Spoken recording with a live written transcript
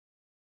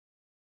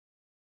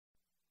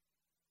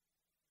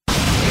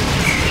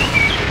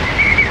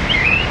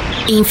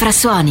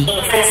Infrasuoni.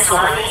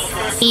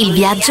 Il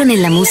viaggio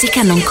nella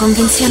musica non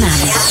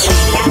convenzionale.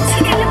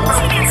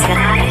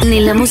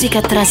 Nella musica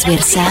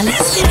trasversale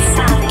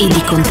e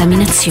di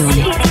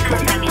contaminazione.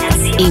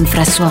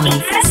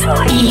 Infrasuoni.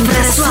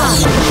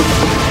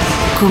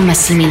 Con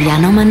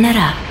Massimiliano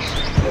Mannarà.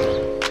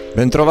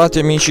 Bentrovati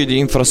amici di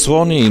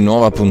Infrasuoni,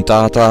 nuova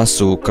puntata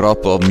su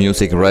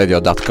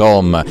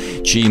cropofmusicradio.com.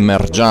 Ci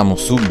immergiamo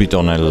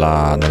subito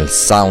nel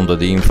sound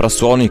di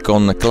Infrasuoni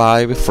con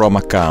Clive from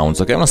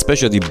Accounts, che è una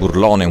specie di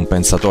burlone, un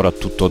pensatore a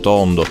tutto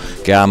tondo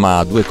che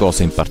ama due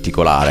cose in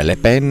particolare, le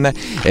penne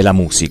e la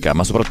musica,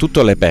 ma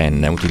soprattutto le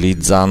penne.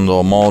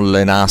 Utilizzando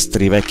molle,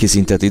 nastri, vecchi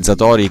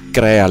sintetizzatori,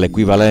 crea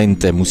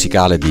l'equivalente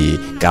musicale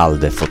di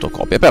calde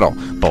fotocopie. Però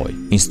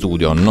poi in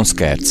studio non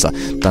scherza,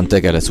 tant'è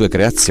che le sue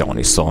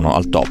creazioni sono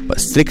al top.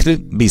 Strictly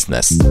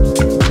business.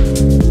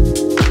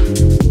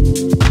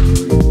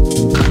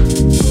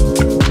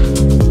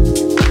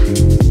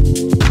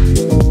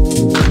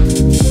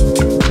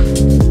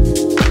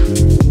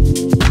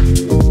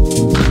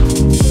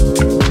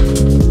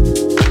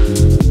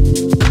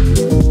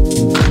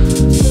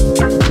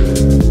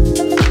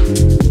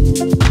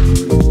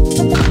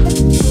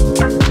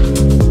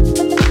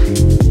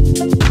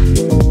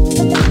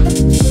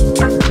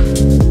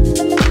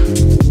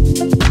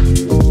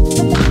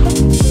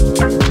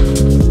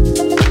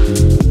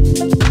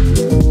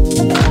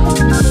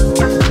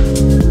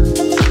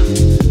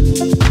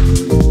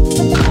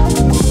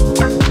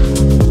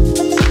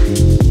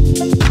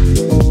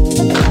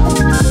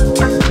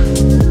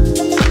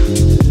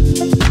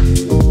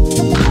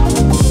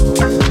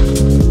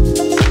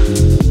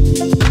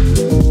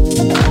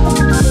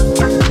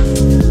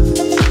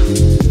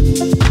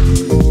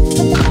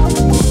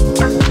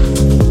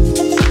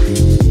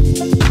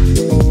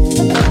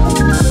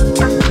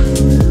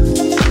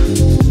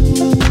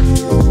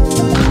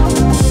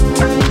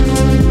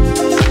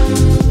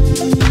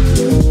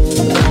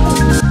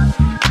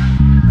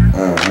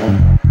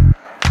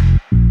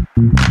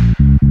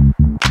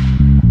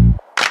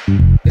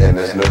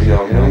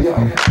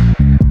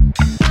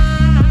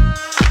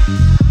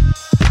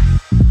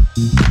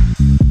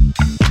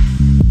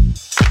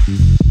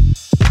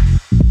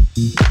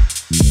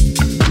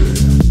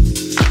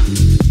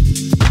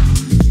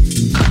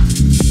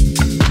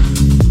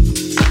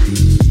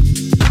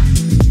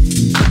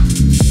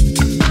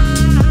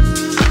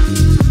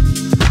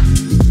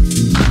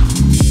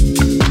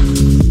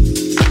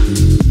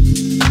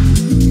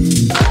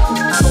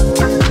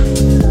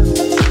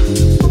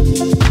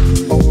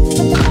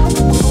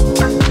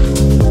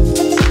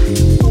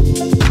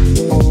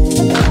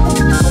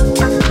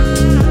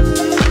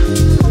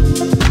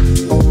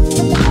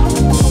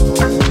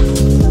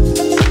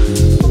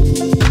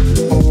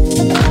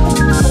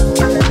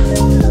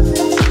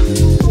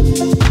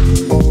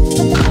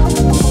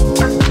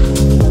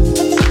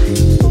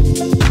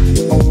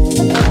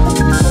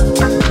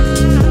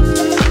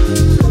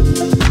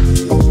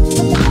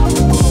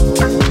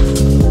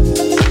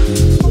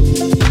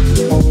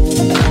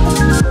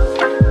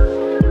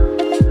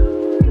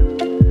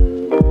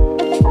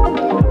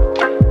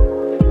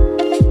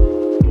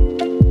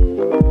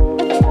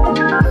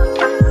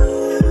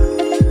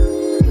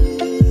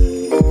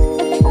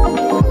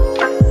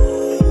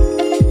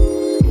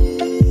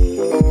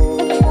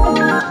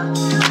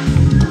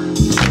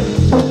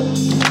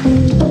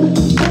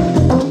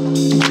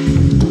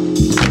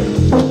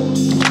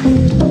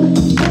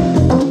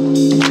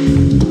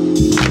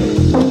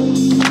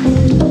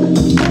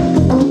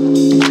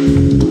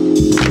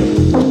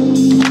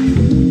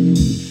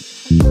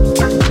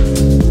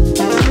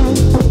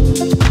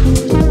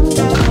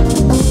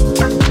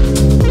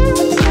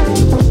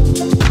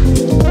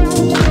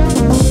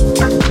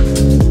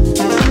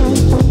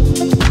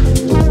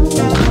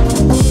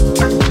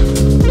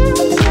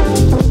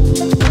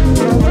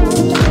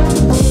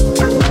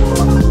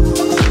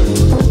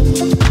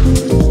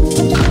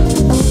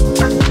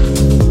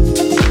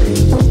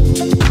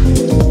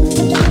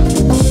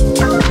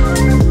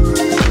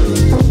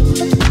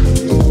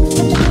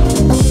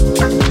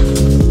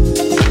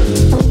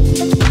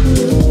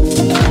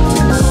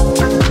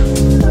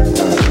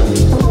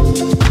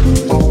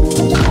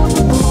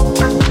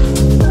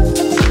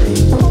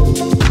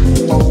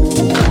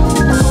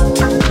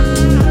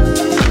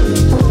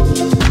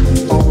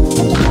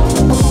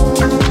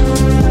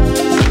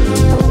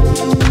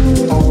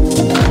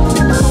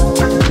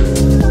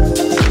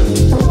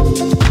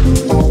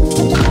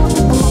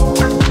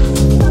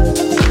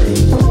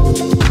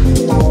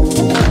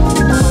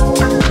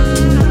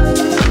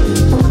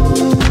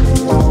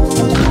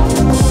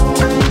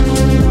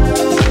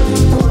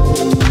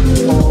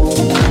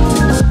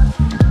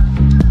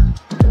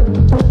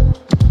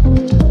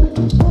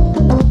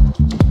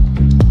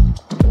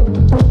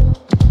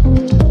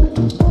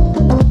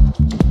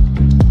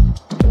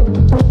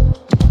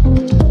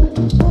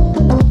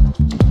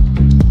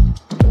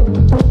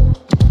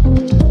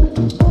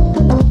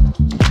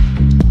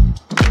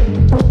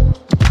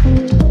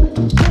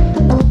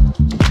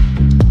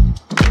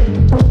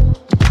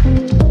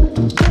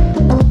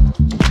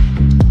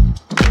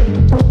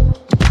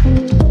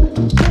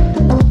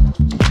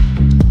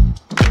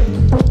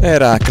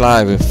 era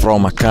Clive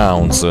from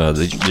Accounts,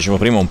 dicevo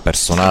prima un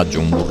personaggio,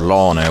 un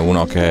burlone,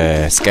 uno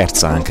che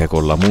scherza anche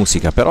con la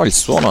musica, però il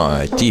suono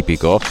è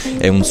tipico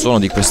e un suono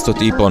di questo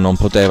tipo non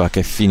poteva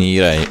che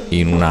finire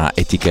in una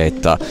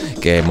etichetta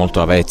che è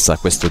molto avvezza a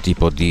questo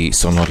tipo di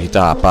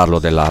sonorità, parlo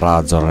della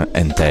Razor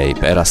and Tape,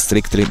 era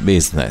strictly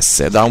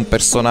business, e da un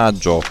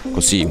personaggio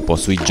così un po'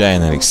 sui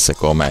generis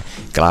come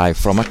Clive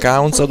from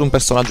Accounts ad un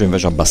personaggio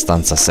invece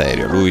abbastanza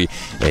serio. Lui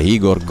è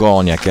Igor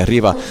Gonia, che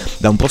arriva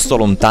da un posto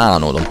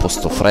lontano, da un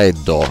posto freddo,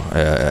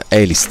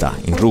 Elista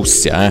in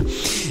Russia,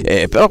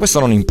 però questo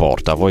non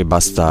importa, a voi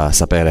basta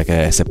sapere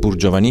che seppur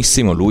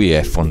giovanissimo lui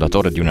è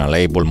fondatore di una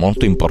label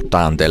molto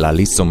importante, la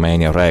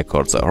Lizomania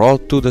Records.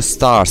 Road to the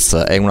Stars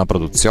è una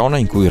produzione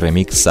in cui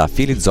remixa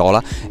Philly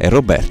Zola e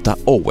Roberta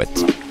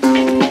Owet.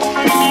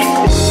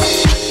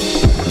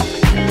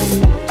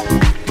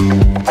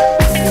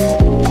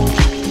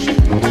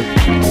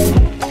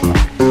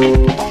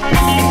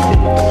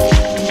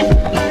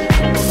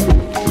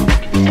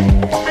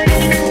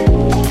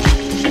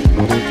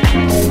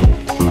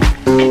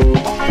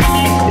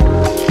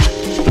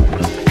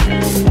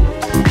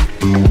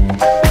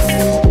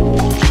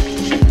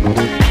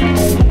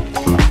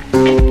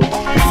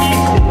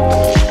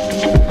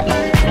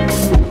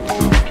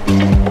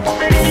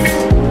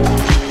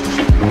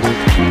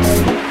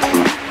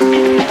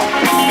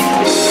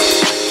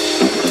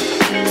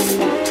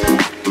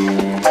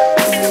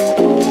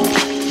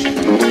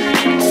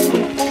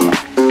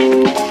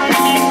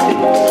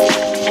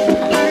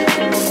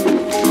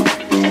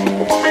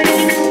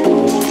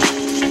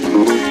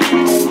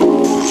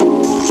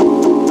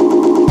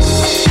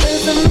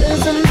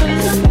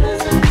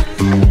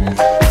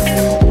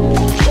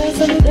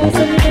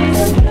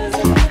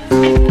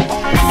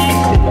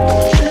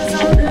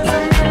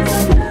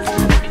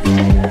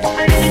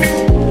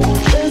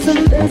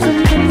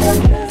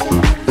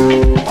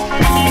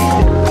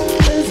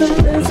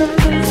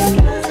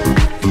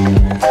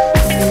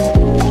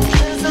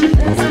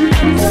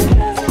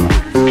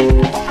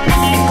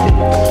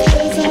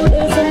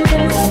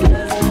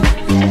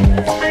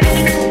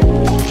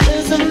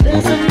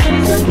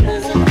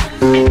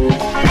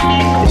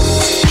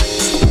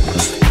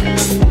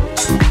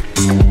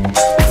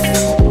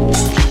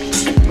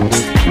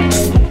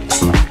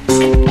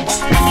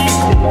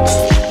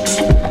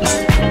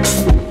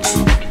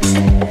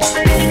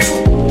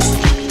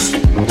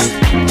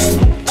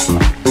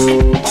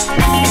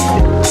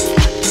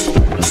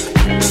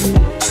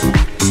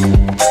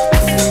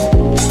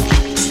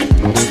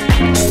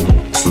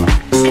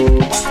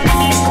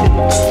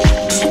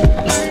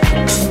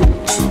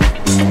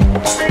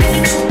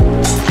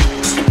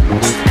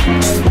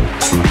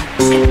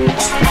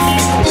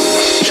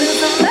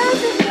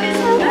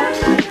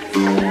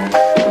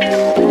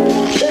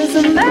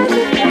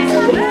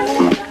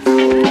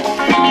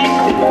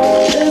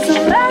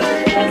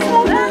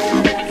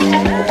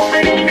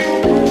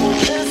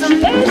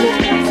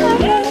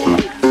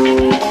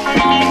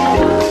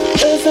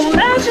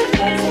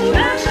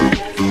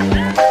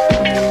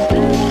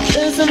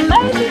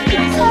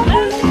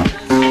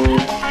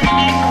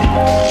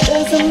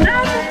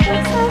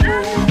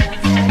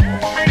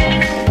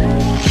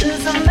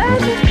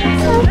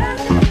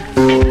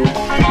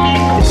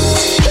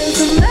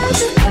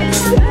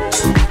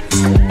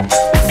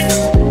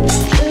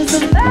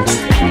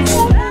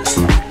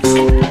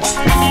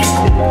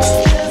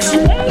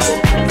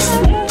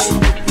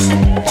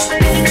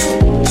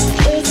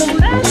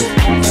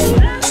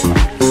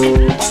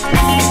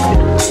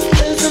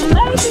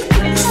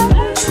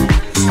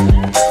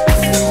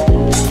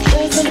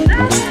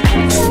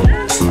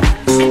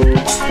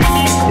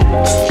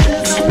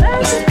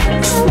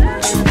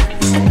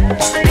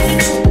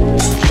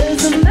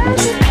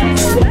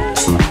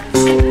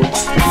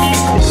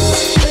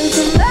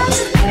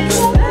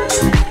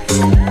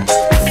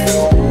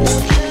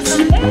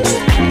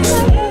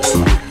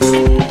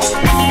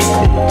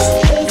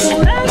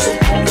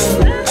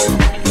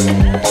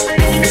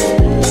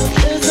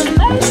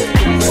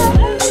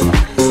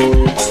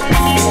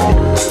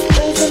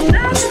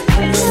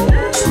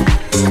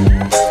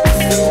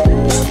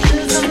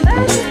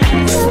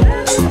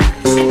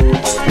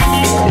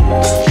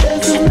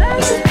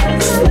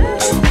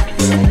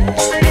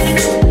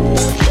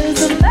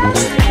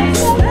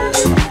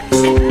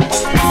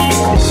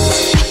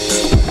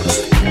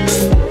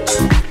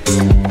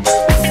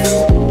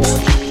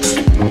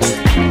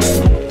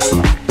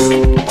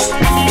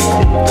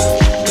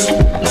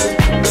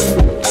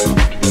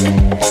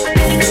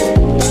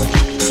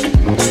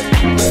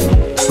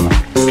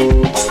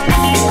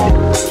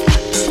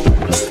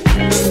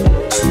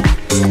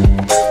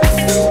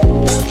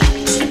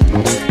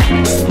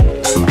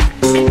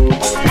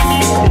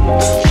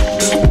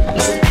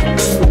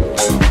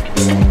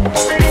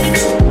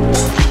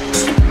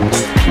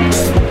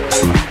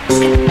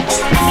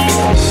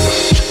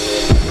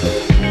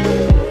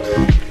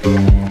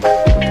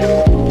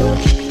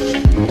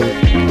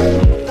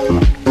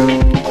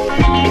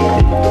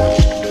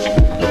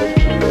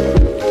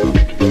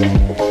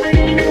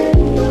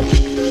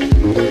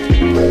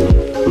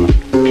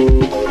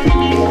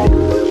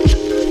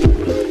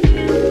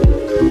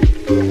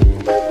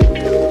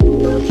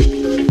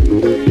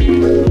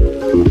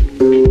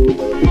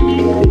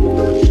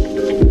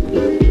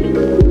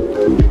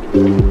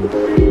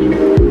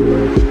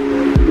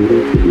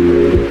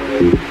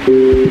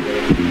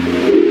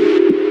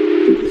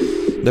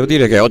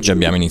 dire che oggi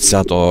abbiamo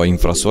iniziato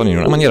Infrasuoni in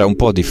una maniera un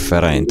po'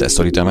 differente.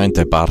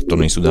 Solitamente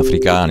partono i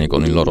sudafricani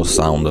con il loro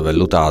sound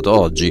vellutato.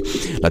 Oggi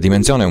la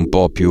dimensione è un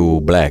po'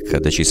 più black,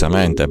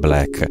 decisamente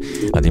black.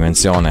 La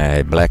dimensione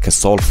è black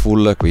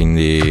soulful,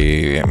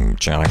 quindi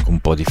c'era anche un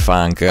po' di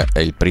funk,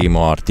 e il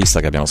primo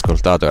artista che abbiamo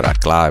ascoltato era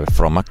Clive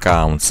from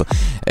Accounts,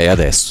 e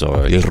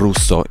adesso il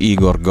russo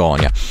Igor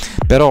Gonia.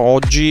 Però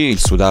oggi il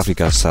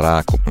Sudafrica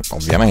sarà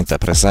ovviamente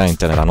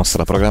presente nella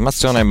nostra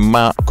programmazione,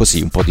 ma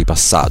così un po' di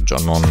passaggio,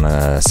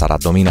 non sarà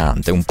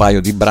dominante. Un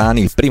paio di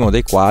brani, il primo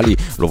dei quali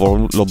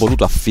l'ho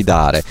voluto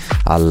affidare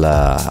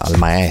al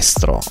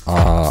maestro,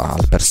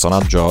 al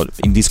personaggio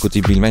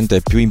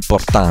indiscutibilmente più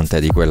importante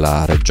di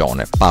quella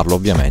regione. Parlo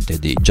ovviamente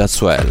di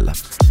Jazwell.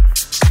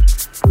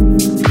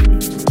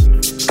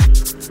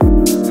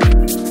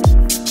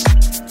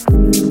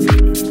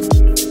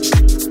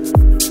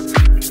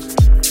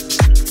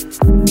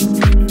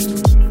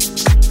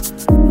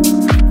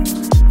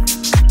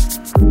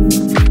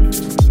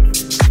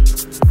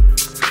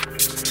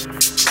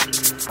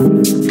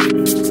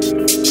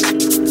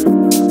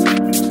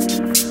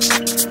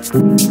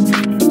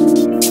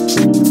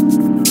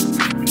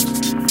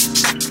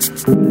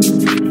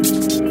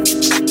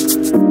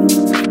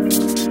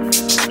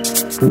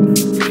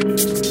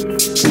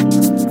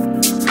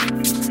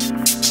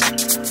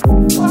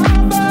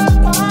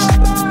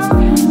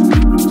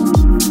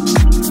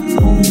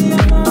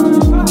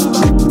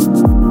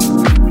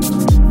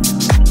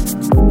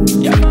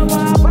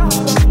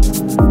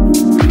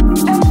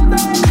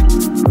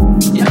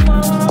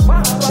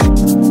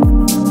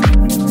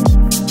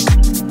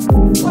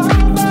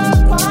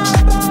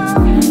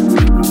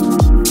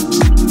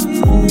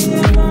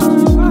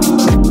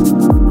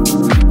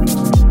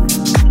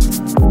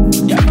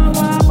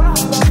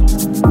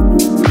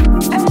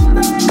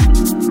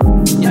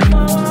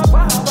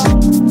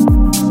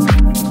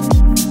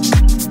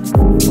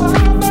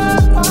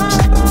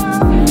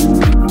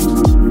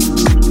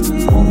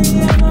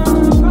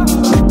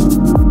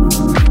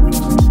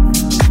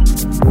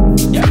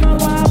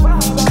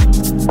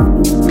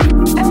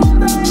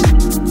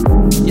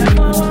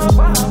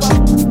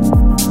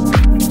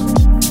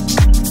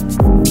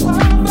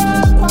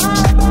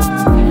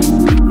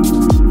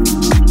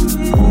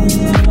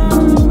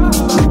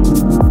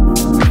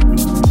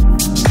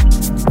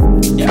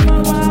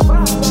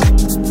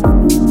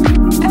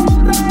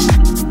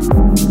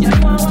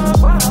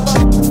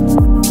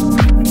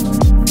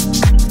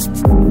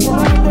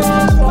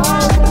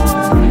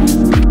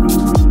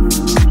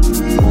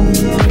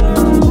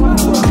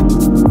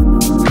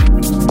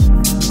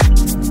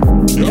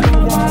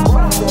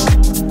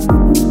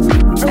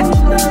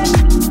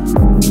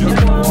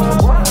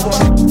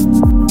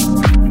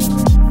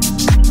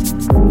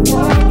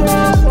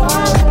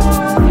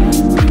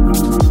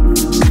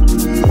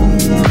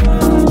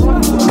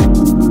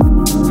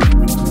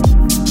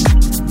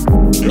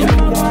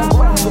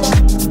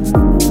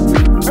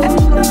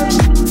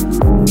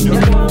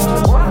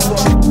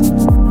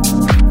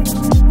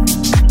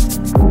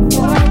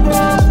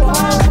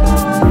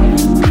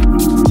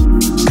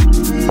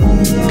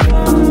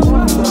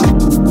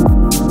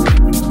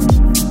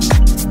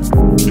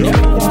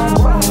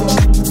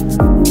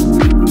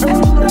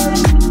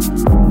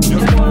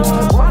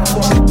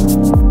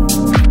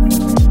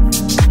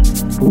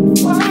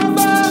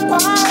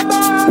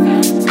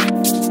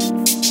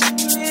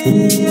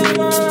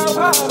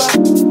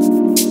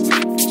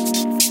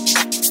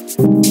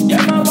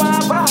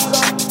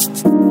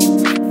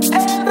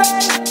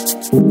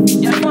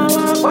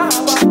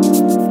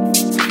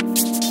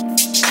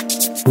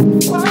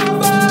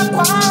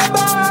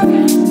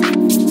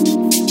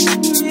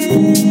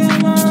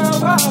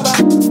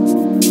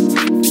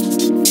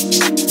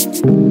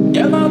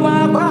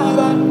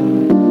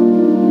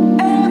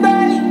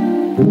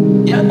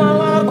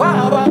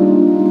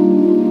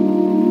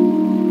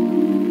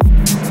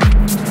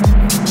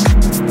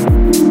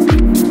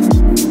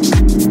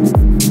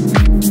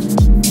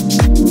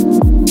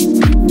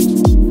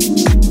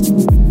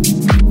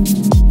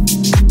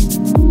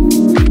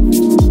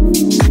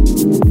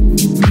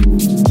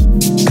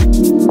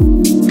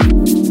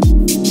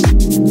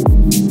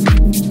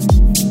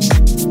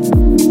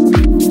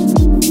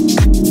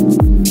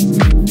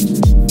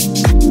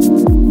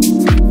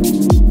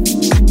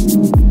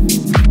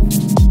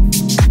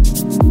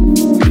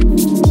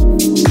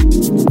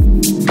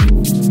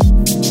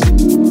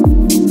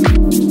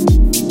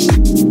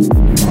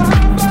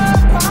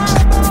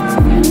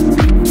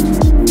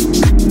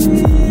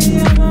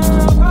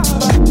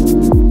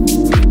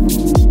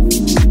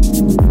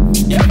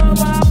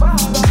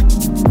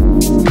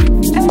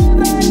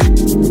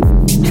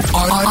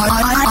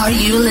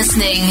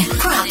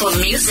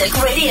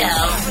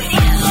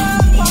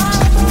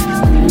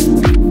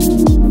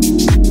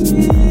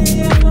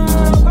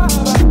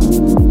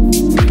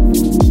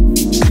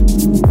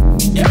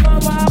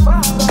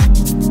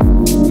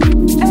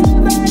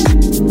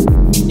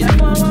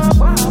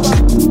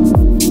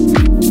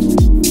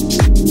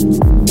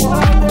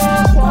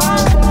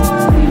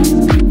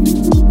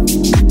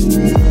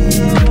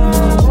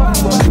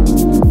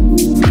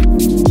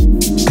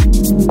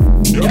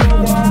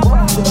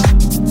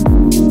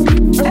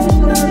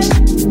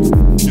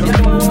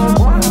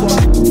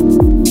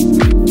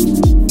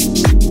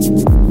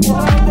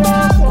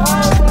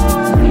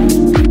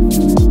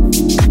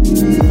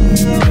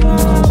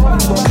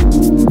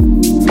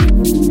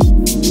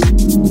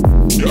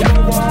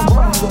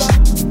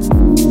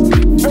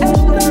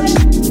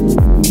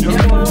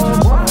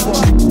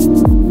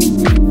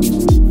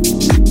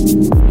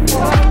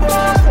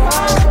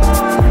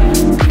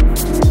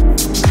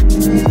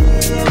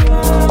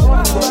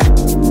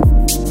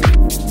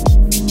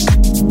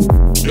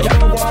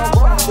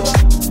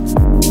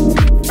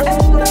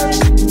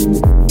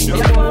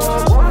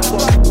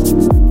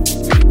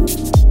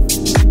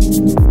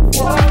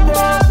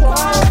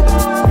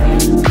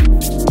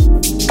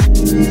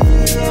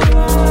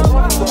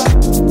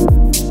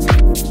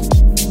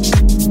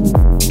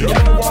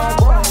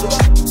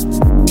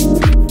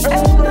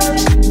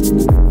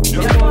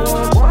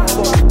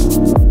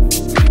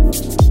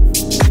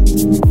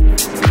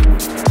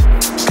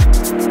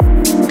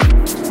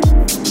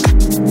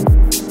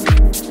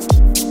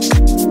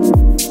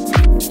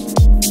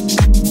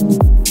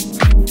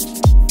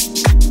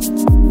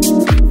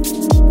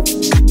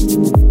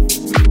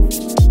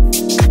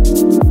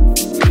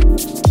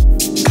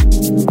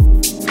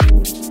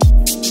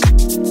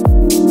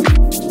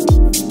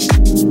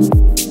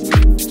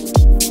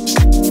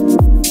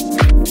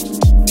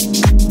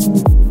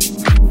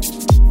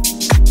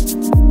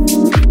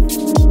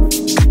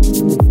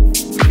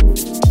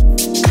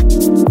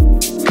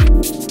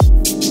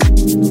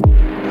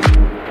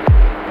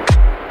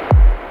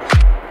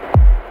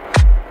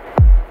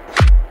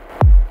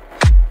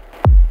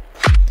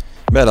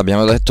 Beh,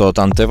 l'abbiamo detto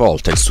tante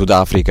volte, il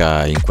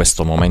Sudafrica in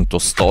questo momento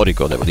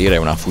storico, devo dire, è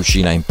una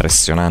fucina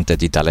impressionante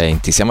di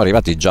talenti. Siamo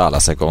arrivati già alla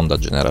seconda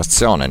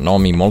generazione,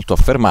 nomi molto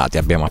affermati,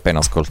 abbiamo appena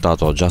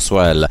ascoltato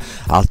Jasuel,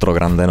 altro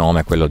grande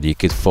nome, quello di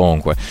Kid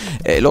Fonque,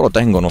 e loro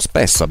tengono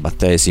spesso a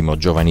battesimo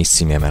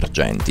giovanissimi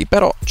emergenti,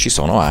 però ci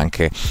sono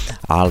anche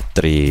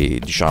altri,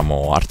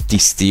 diciamo,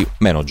 artisti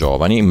meno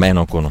giovani,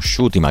 meno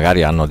conosciuti,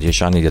 magari hanno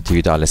 10 anni di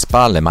attività alle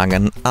spalle, ma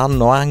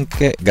hanno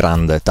anche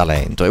grande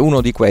talento, e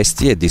uno di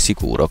questi è di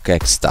sicuro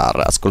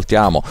Star.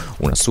 Ascoltiamo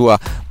una sua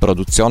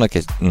produzione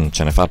che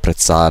ce ne fa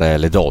apprezzare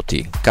le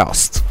doti,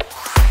 Cast.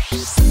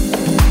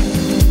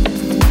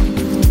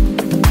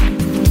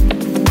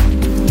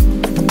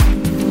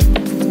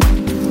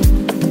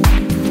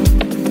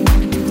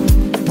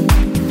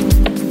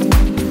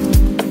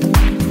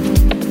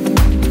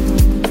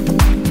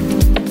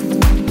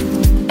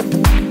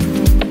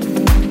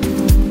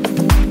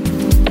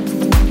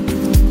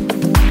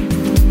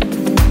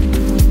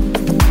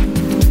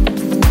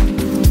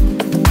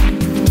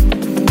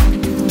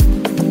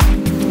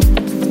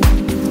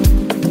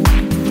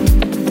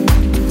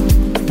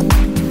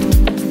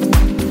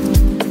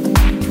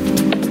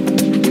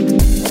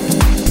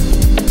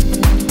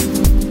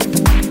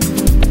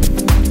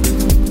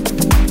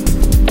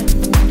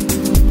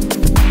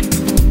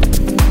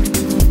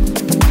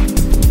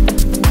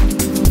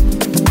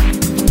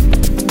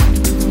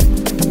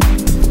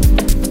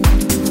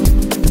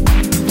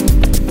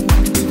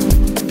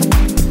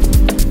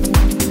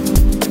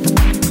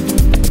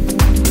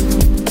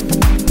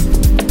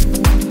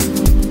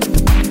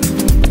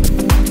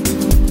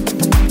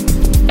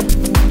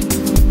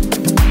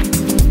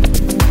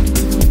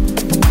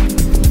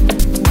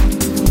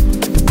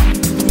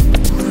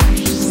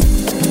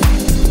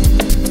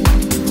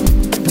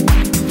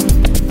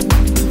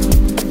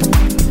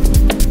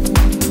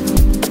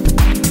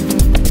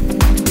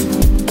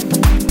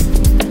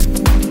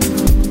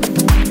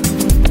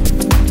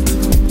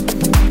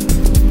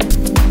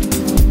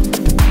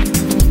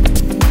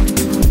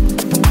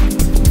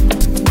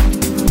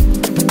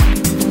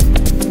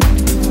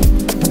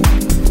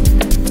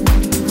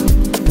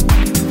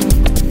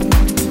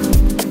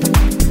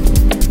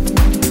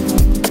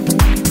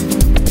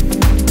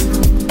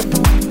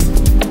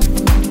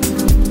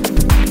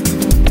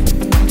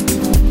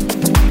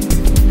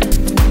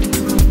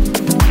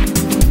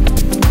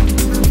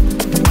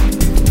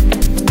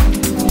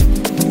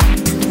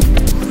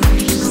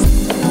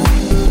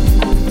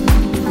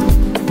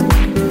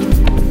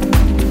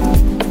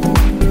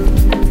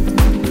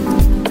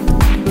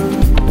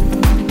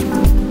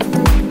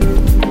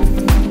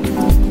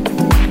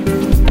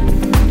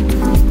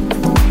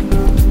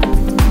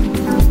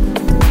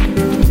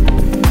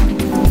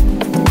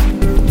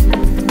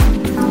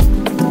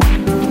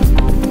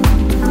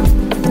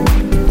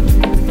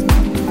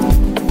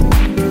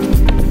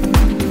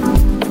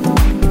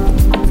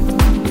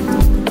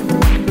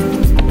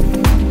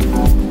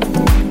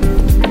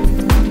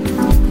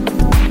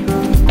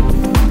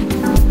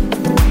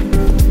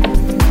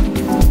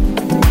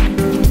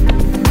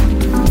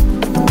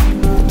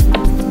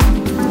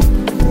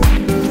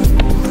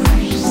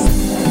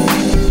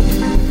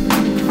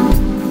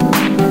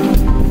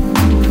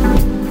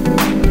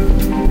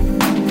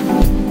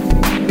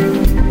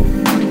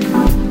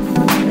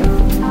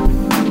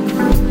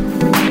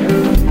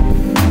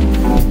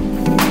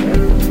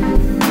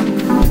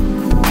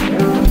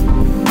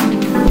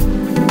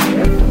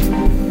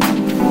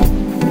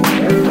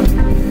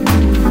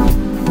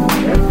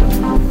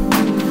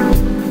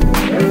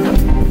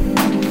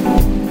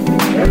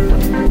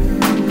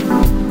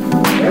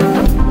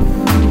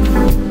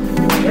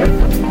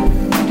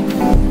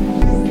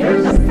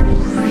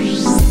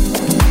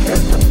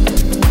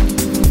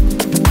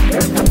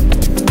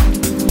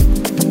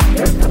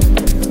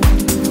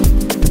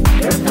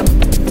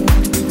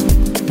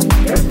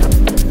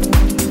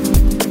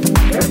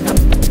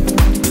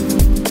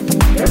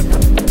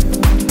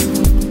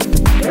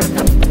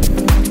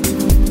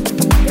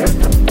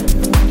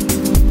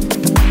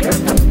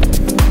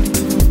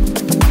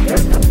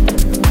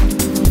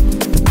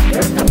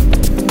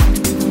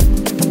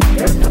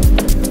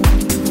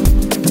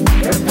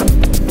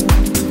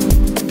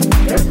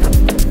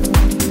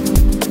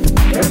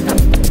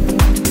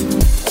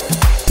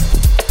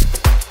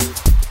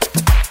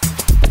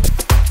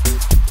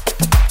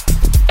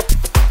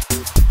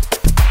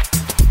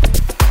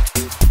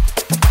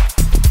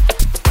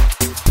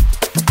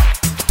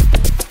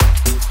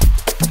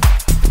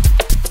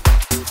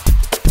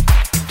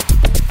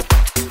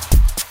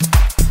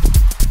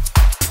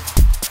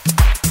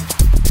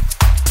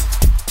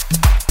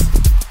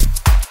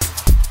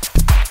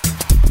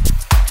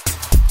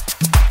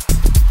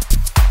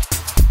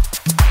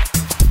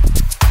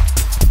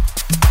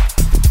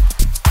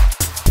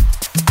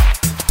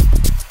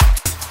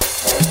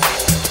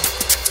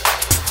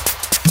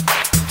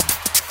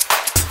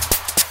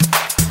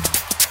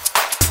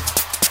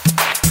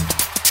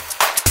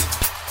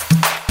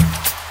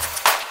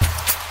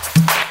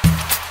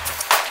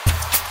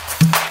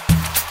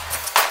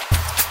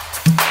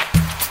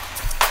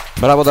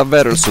 Bravo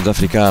davvero il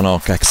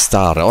sudafricano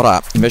Kekstar.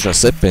 Ora invece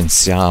se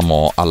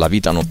pensiamo alla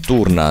vita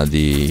notturna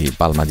di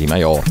Palma di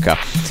Maiorca,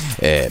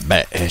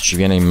 ci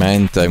viene in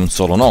mente un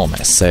solo nome,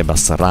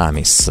 Sebas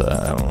Ramis,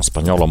 uno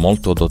spagnolo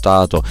molto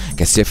dotato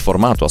che si è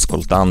formato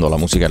ascoltando la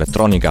musica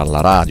elettronica alla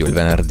radio il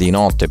venerdì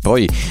notte,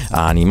 poi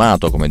ha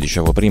animato, come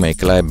dicevo prima, i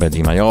club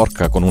di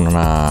Maiorca con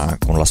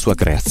la sua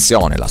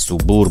creazione, la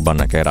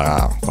Suburban, che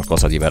era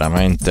qualcosa di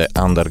veramente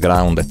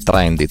underground e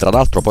trendy. Tra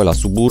l'altro poi la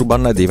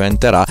Suburban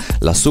diventerà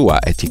la sua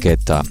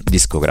etichetta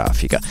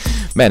discografica.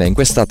 Bene, in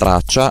questa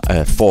traccia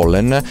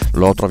Fallen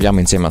lo troviamo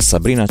insieme a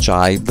Sabrina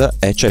Child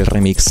e c'è il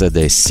remix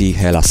di Si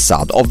El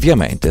Assad,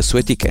 ovviamente su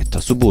etichetta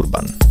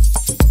Suburban.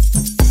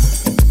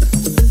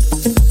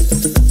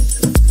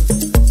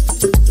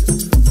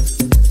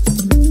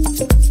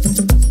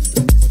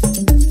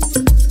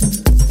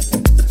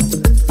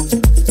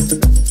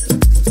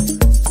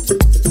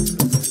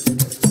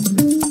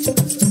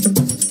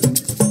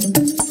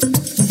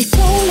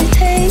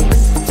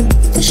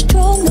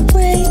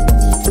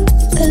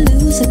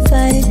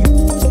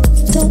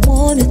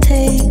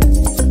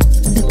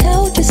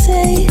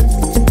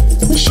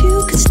 Wish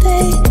you could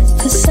stay,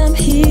 'cause I'm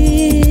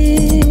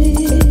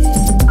here.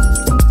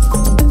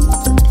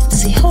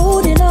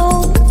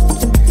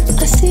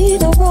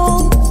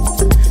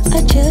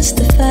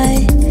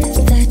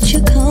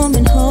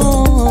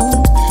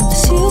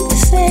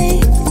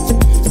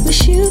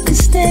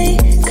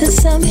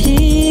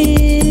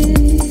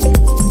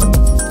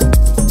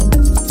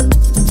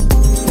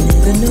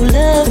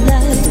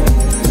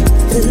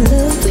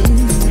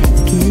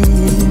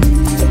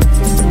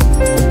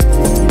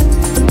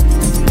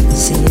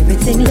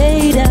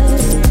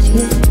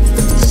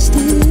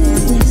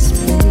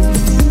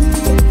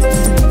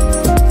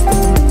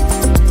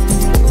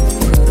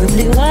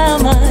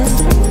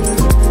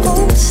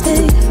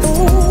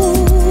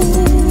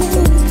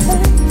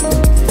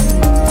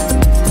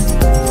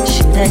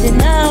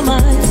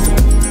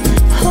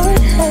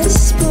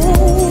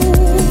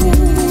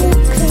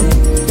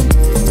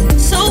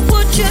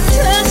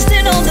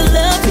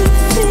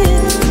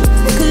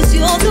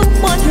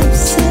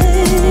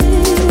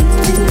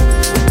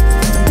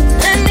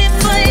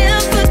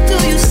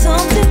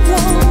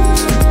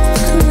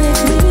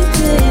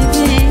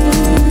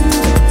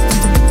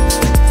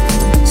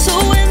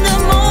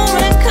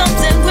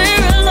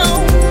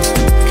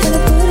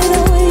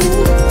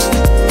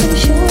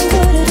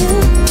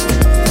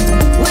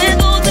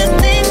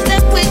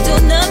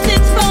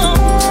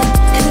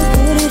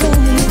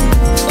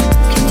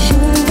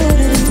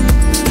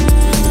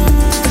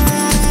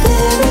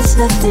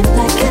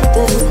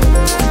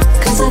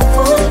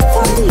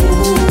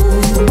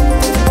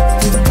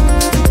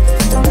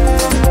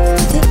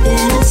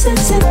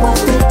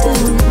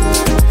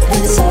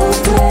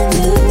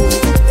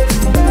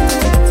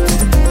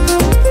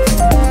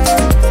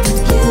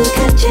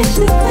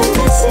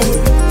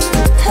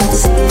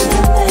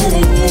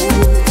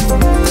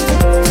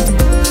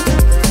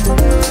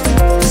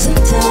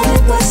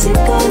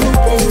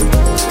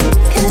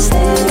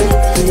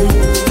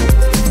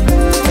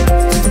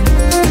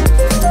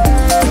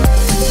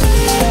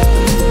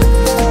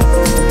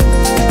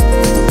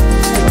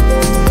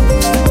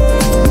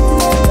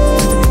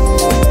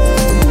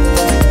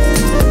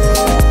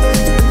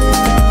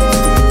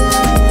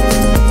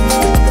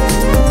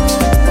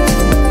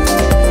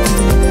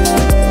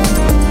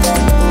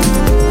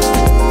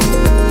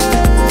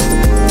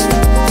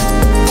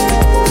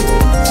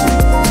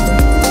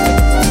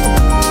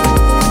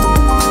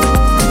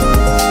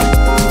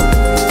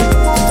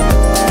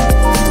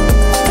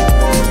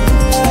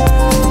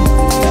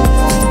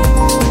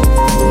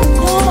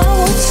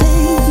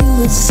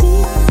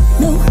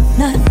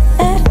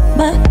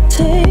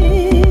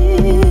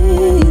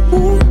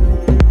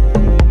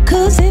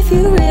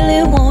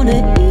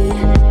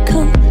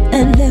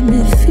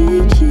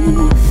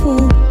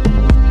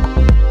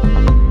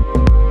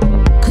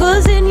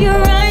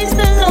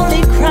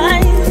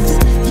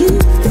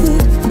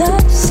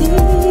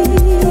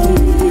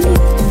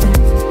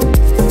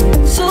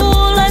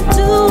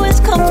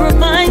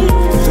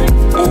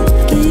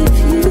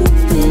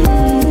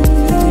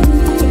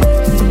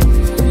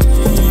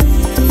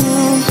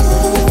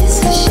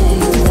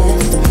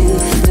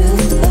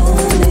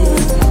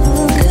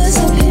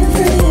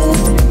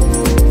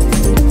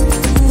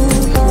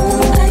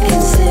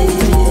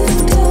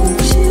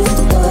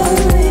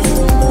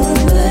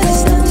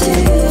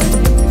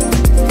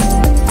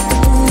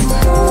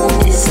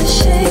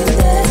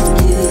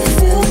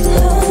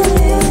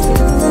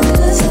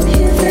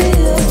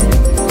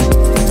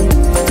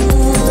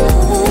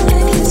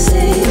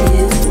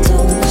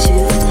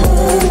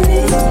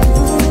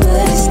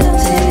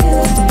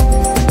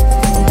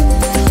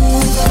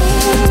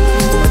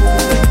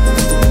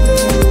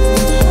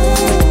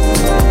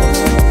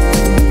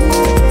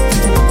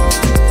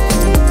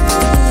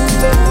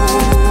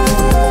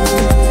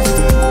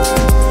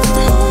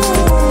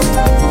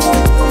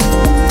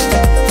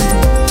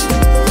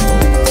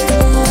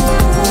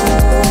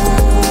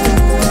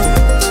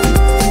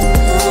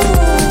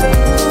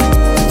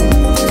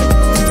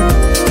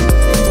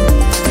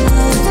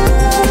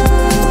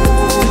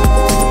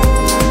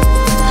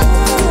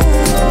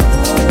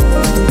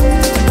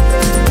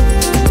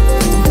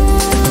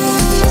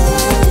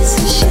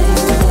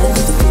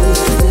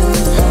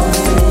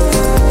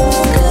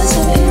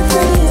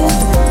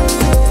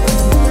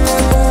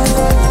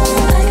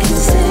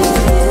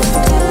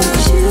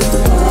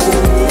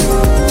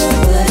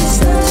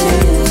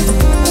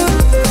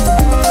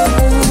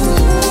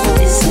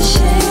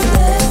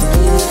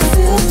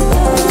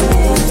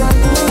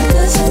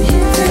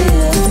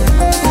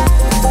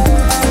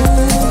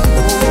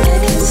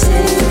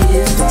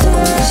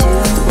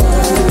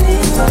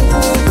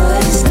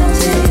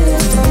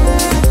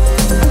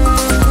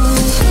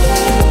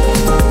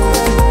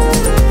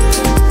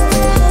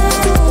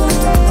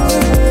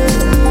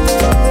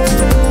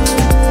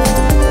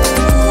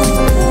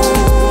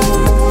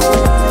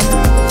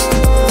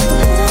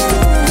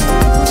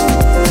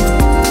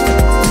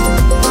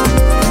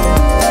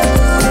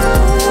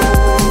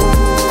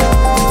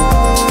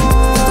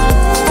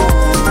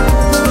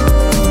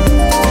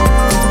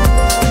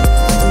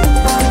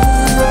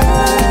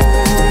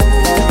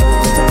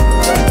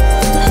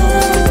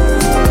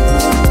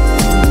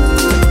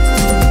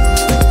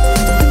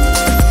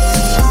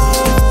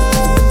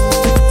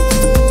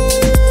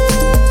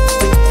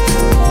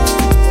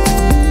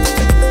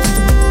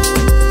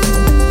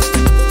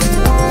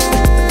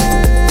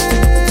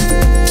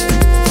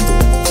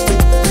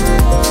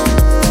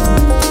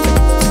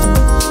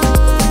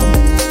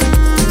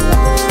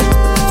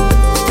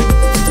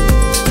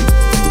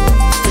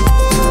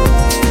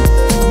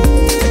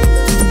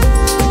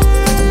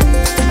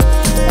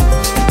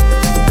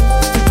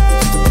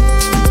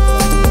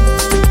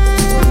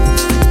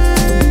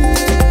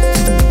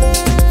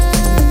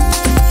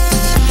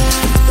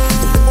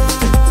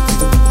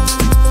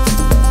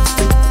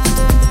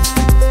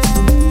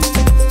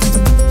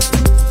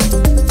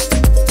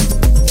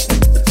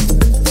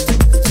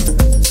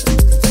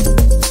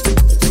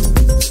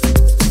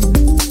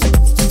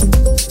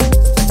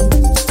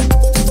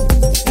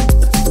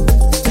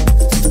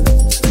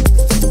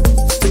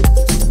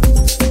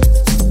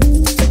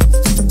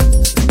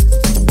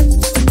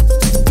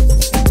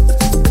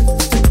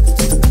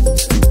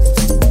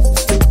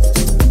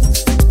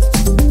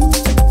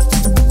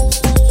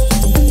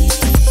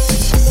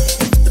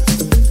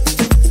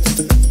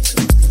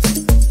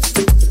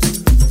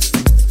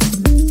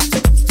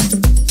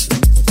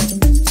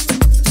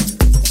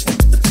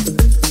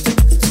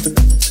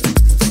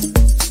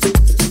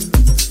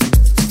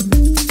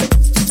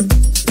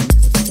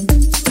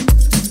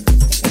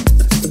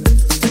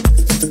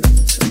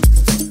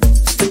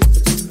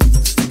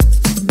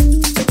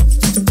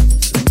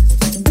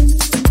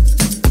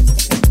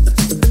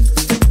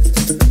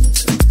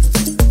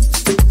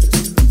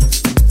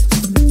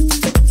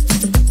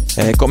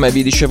 Come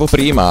vi dicevo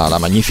prima, la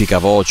magnifica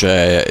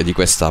voce di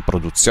questa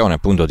produzione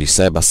appunto di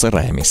Sebas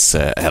Remis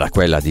era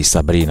quella di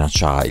Sabrina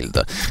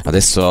Child.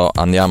 Adesso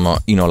andiamo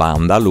in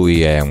Olanda,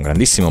 lui è un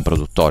grandissimo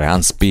produttore,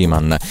 Hans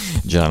Pieman,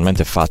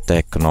 generalmente fa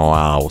techno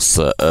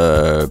house,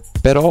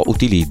 però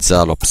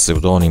utilizza lo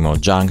pseudonimo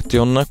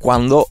Junction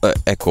quando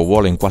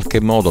vuole in qualche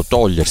modo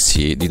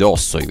togliersi di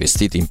dosso i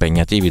vestiti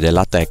impegnativi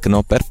della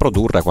techno per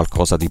produrre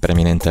qualcosa di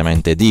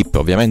preminentemente deep.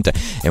 Ovviamente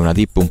è una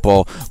deep un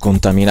po'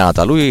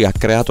 contaminata. Lui ha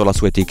creato la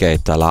sua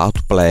etichetta, la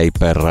Outplay,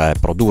 per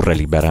produrre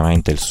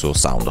liberamente il suo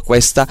sound.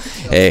 Questa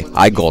è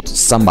I Got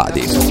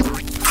Somebody.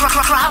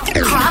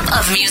 Crop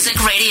of Music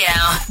Radio.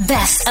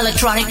 Best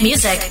electronic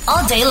music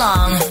all day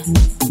long.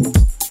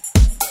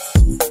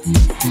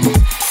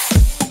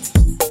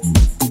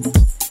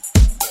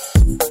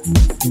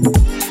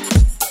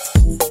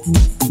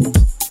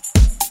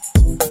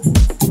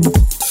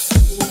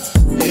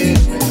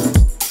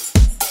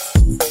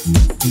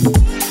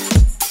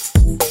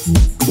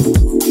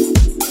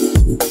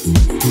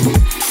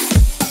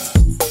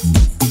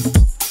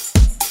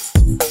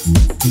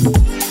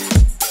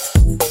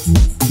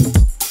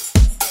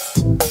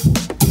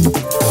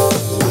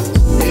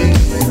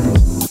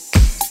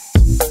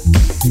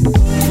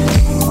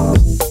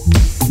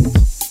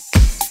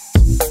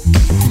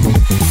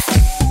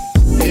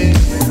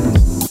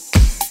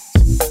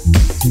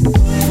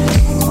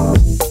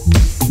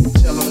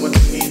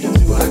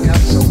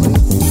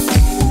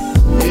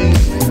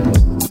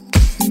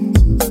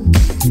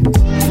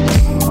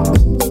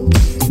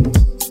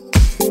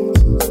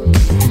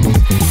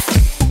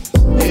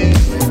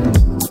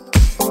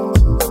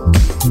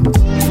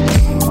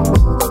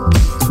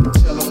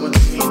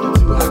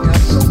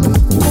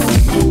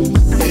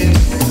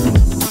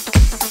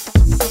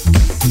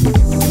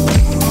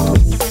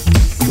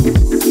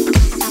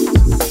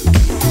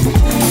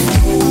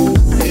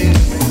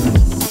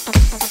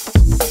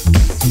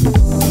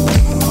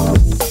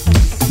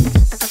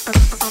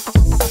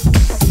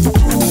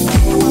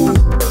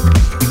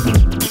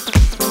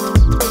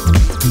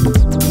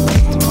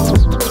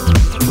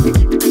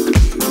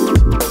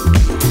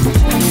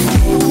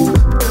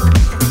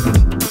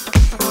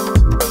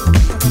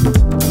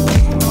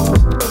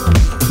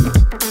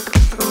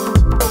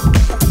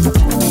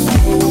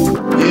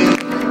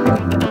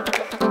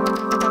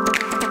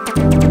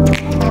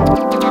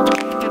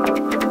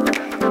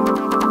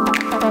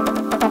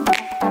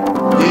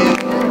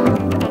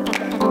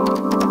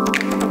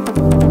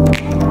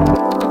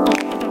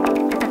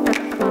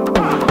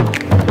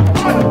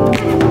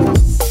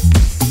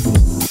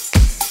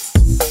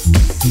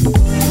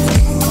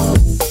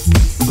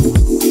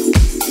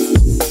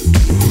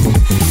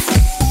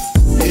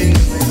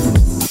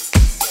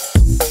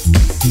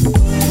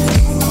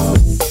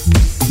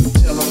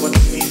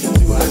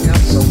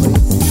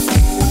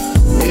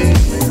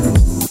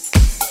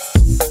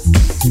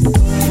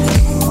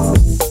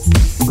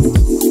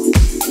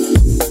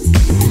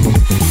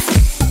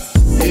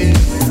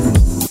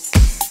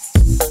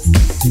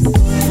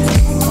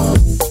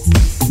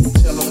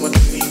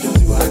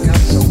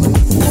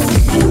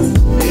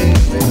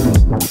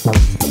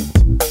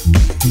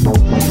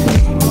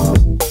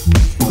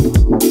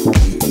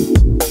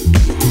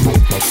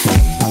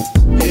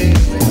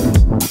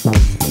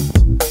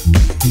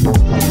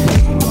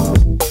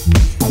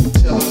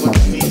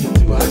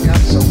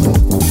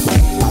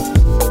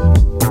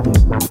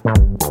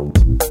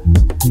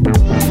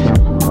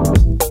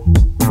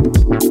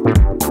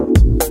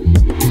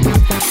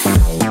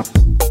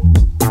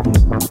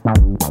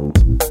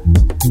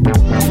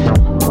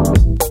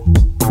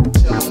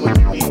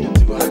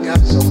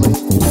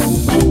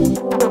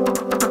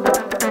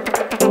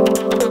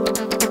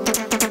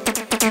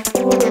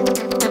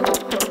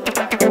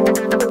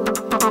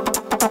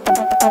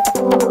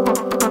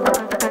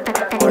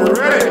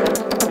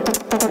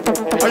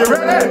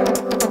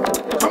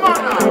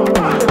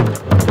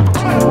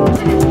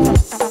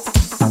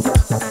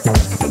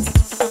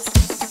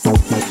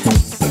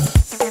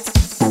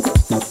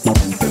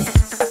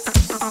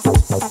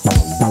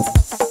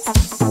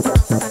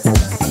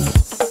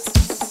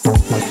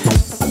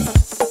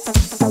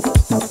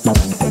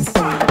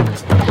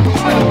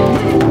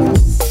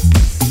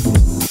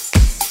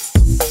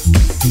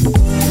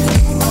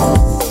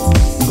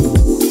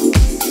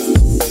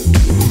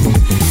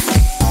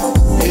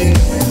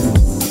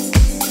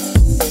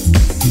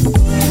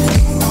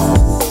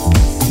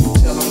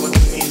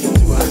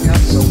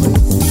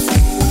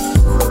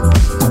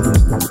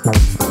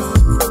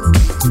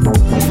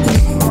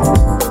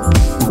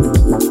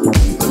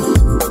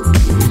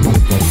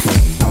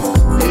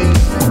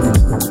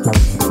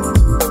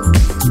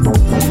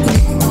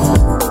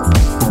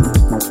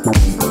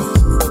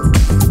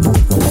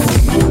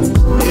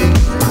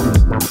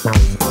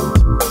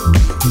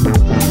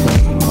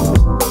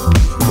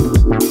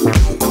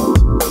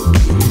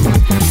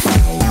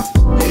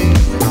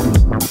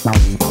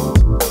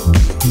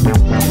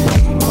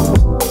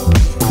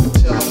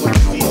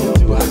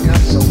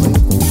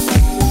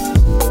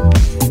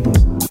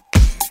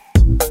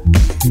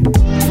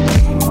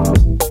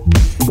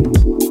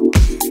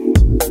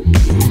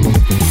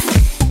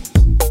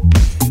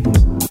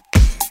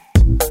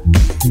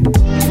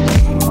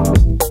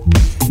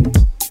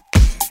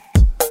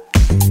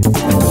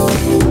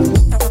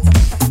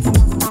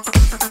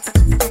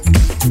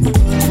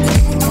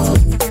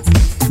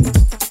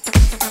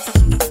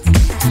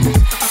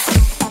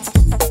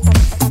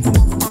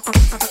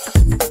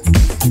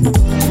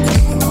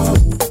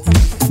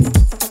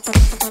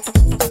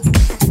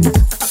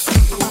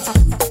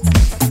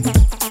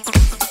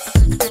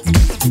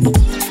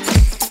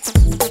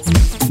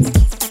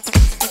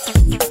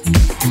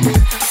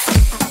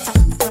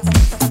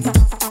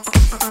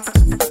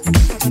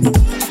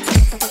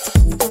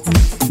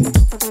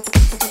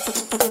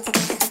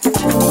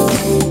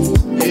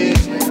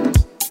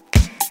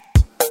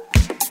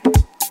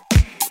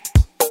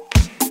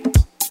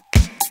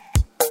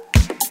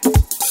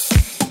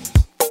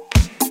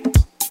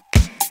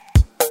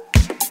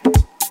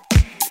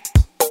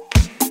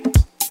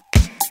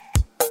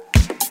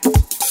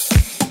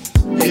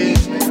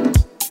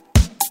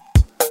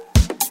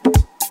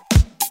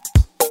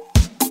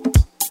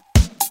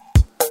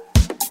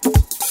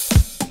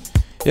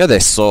 E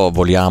adesso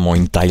voliamo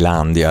in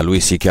Thailandia.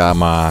 Lui si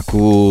chiama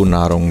Kun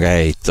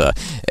Arongate,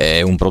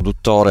 è un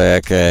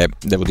produttore che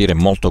devo dire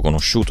molto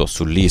conosciuto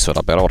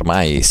sull'isola, però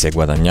ormai si è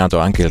guadagnato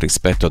anche il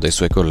rispetto dei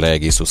suoi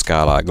colleghi su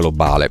scala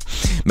globale.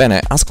 Bene,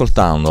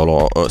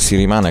 ascoltandolo si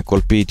rimane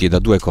colpiti da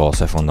due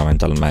cose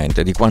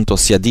fondamentalmente: di quanto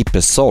sia deep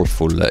e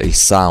soulful il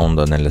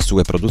sound nelle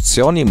sue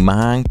produzioni, ma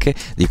anche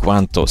di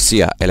quanto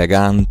sia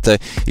elegante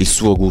il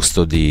suo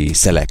gusto di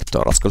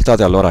selector.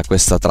 Ascoltate allora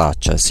questa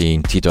traccia, si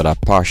intitola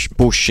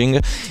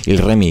Pushing, il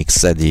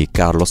remix di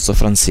Carlos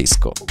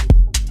Francisco.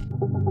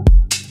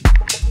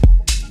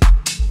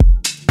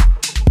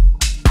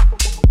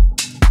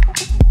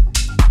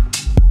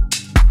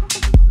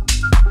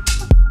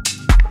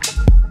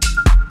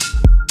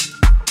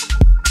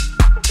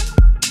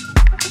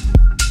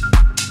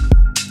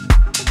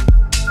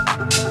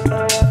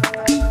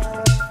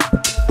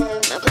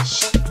 Never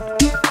shame.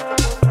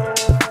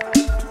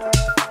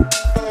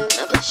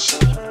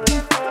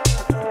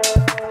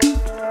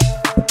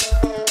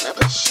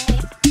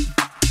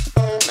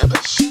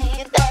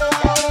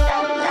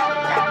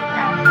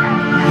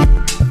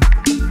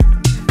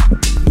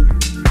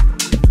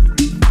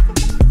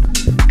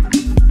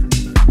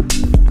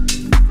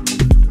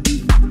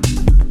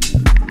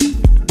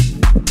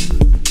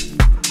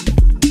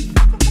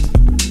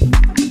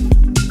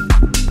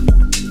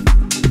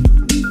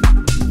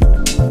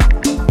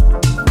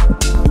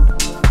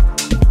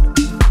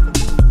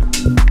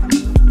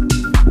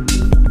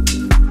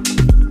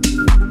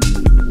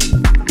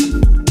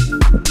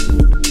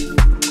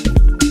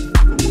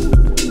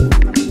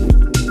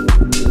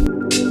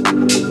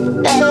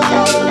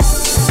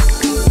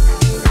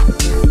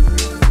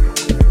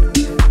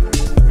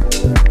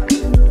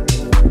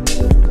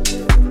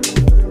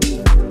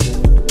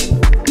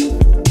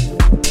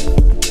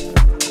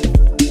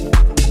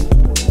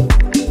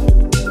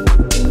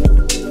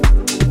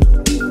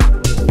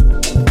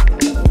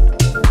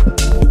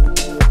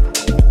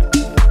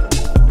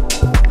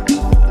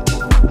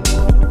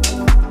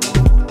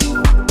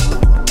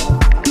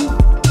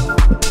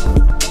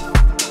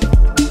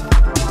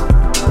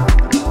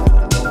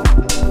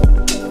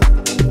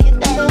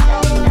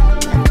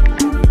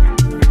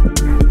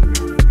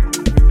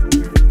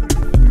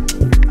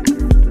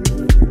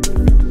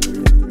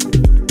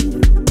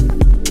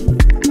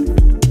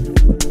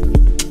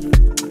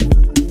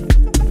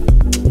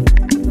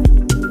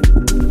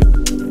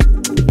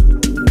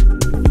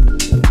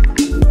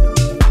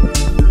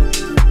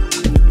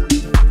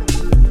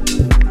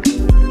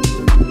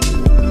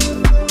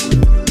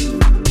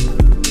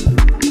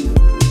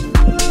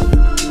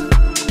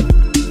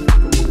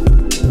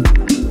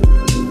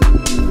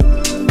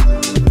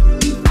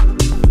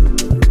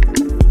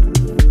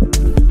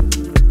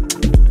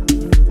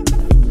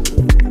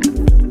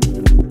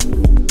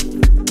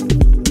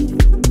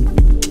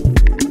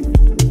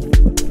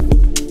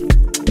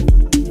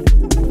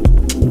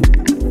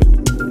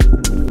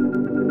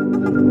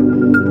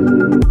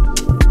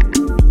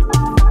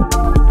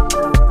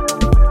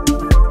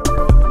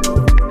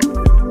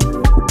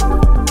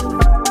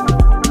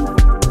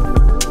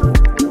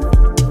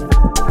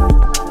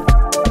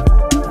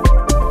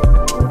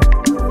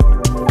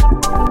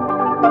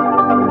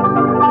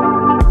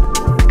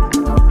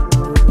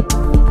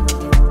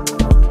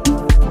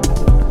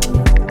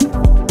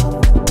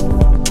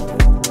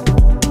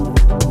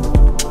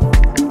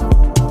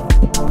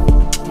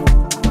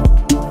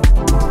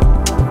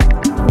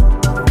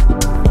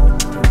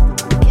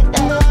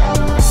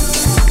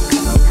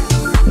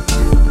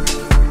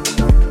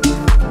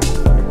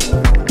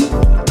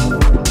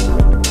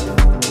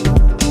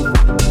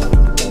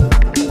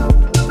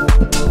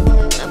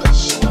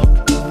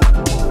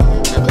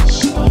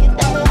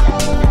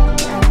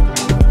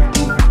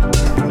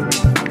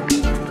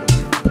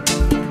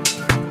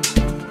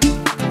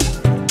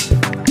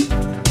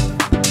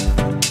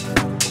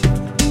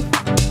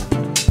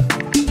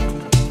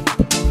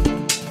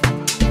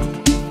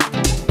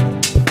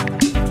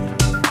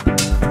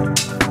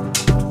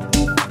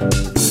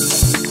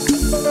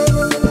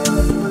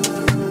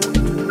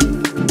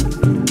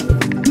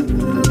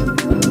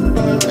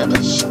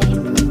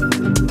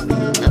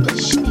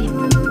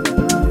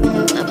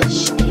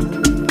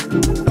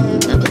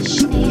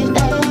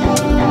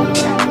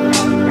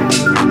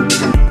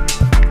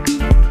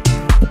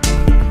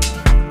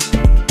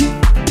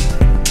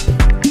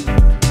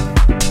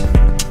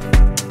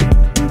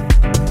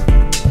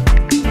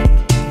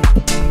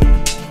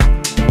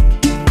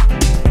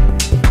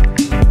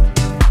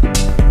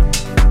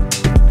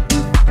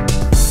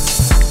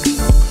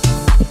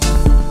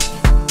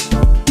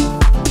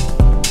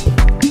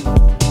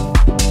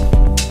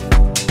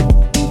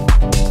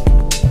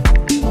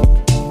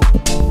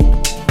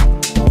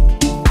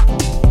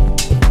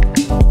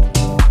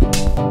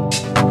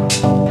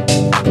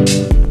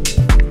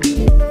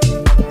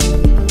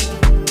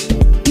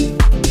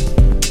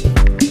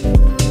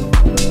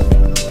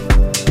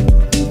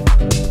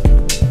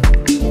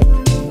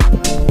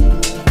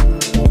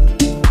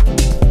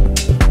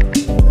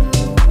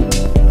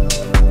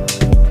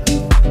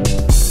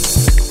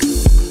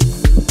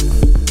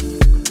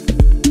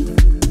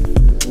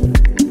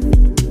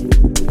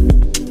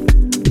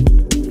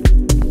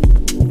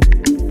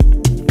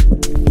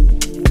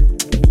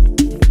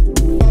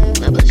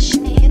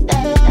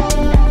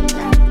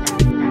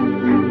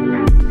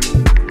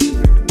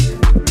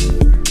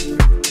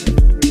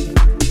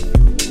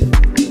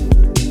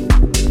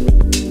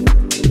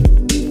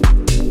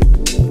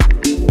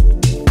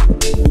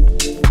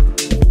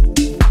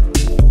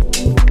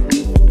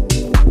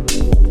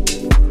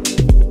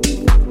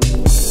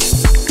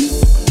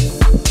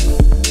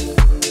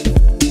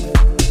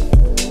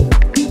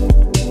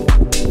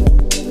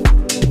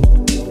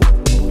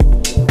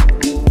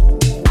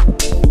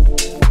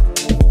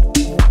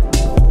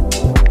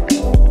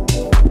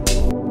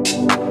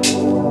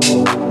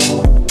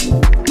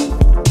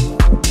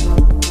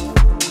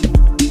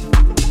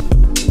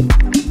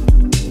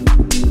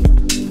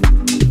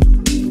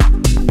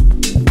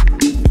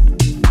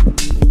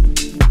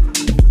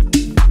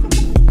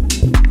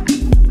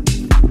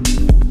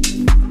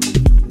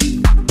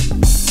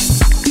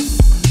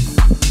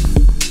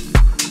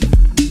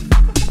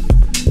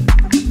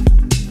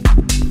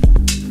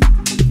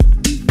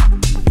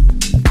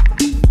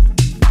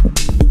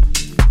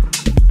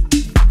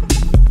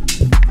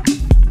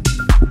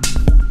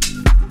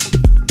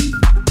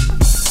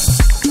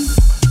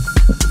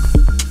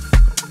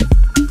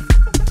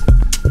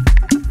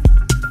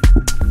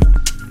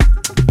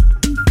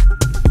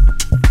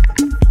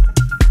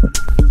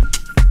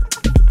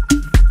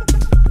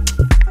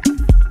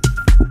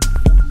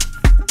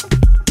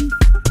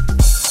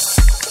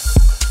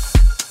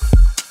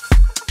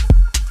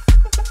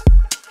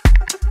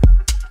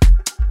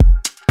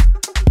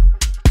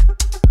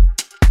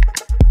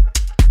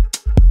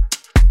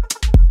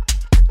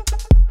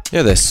 E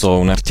adesso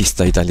un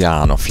artista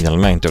italiano,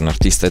 finalmente un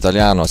artista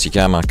italiano, si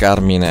chiama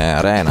Carmine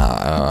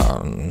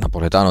Arena,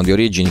 napoletano di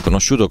origini,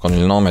 conosciuto con il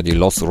nome di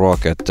Lost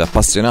Rocket,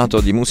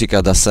 appassionato di musica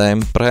da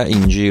sempre,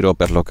 in giro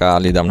per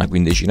locali da una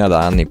quindicina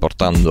d'anni,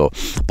 portando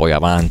poi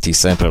avanti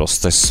sempre lo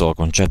stesso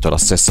concetto, la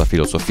stessa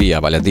filosofia,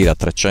 vale a dire a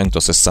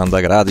 360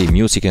 gradi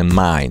Music and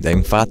Mind. E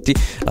infatti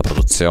la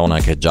produzione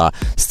che già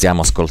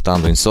stiamo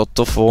ascoltando in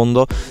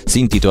sottofondo si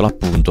intitola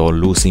appunto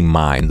Losing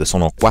Mind.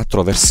 Sono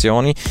 4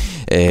 versioni,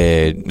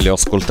 le ho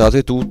ascoltate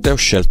tutte, ho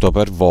scelto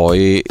per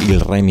voi il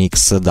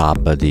remix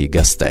dub di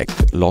Gastek,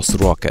 Lost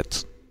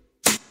Rocket.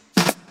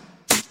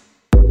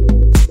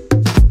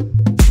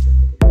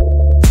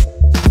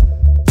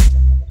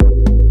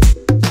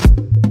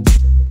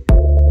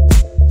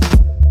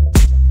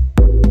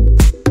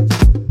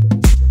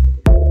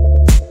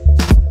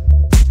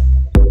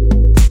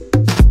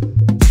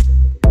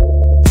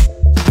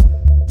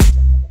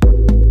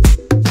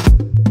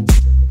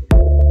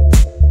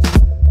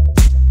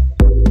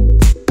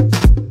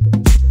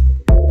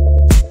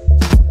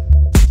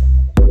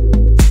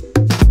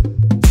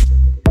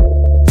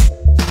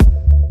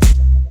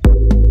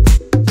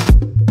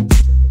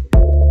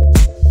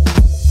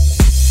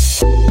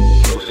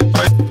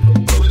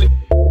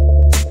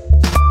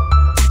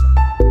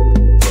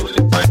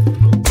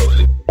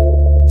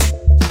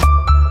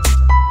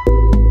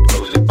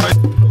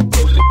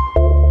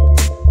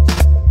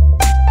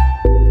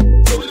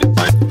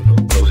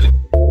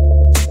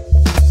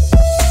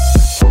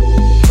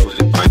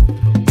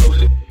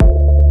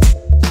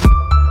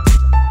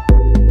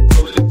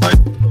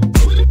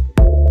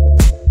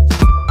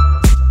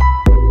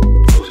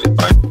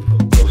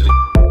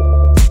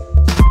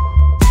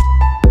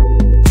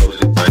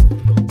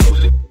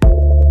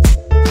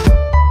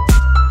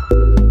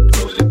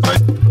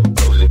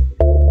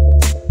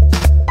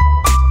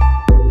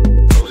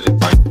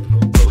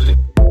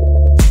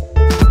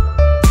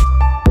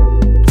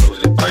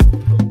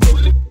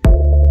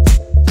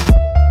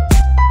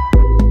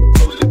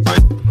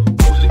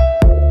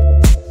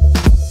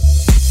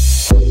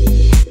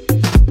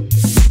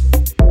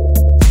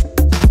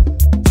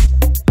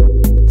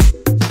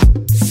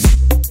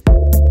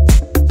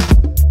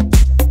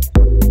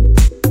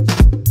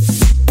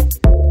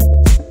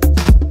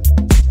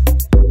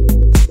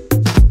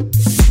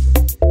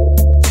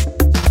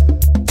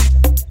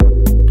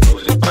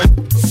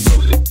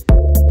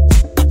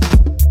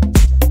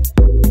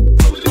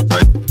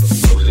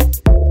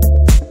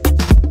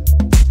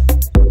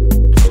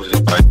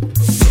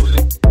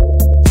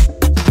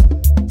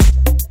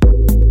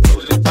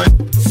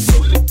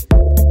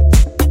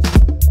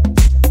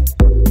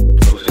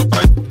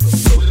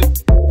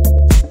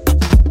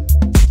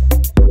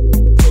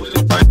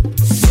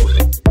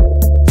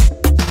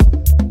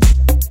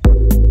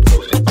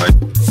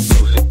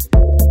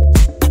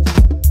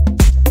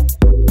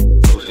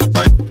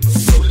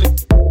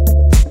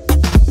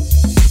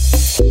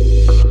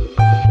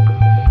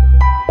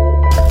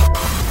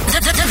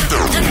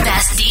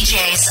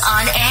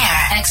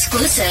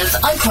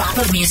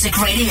 Music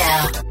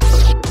Radio.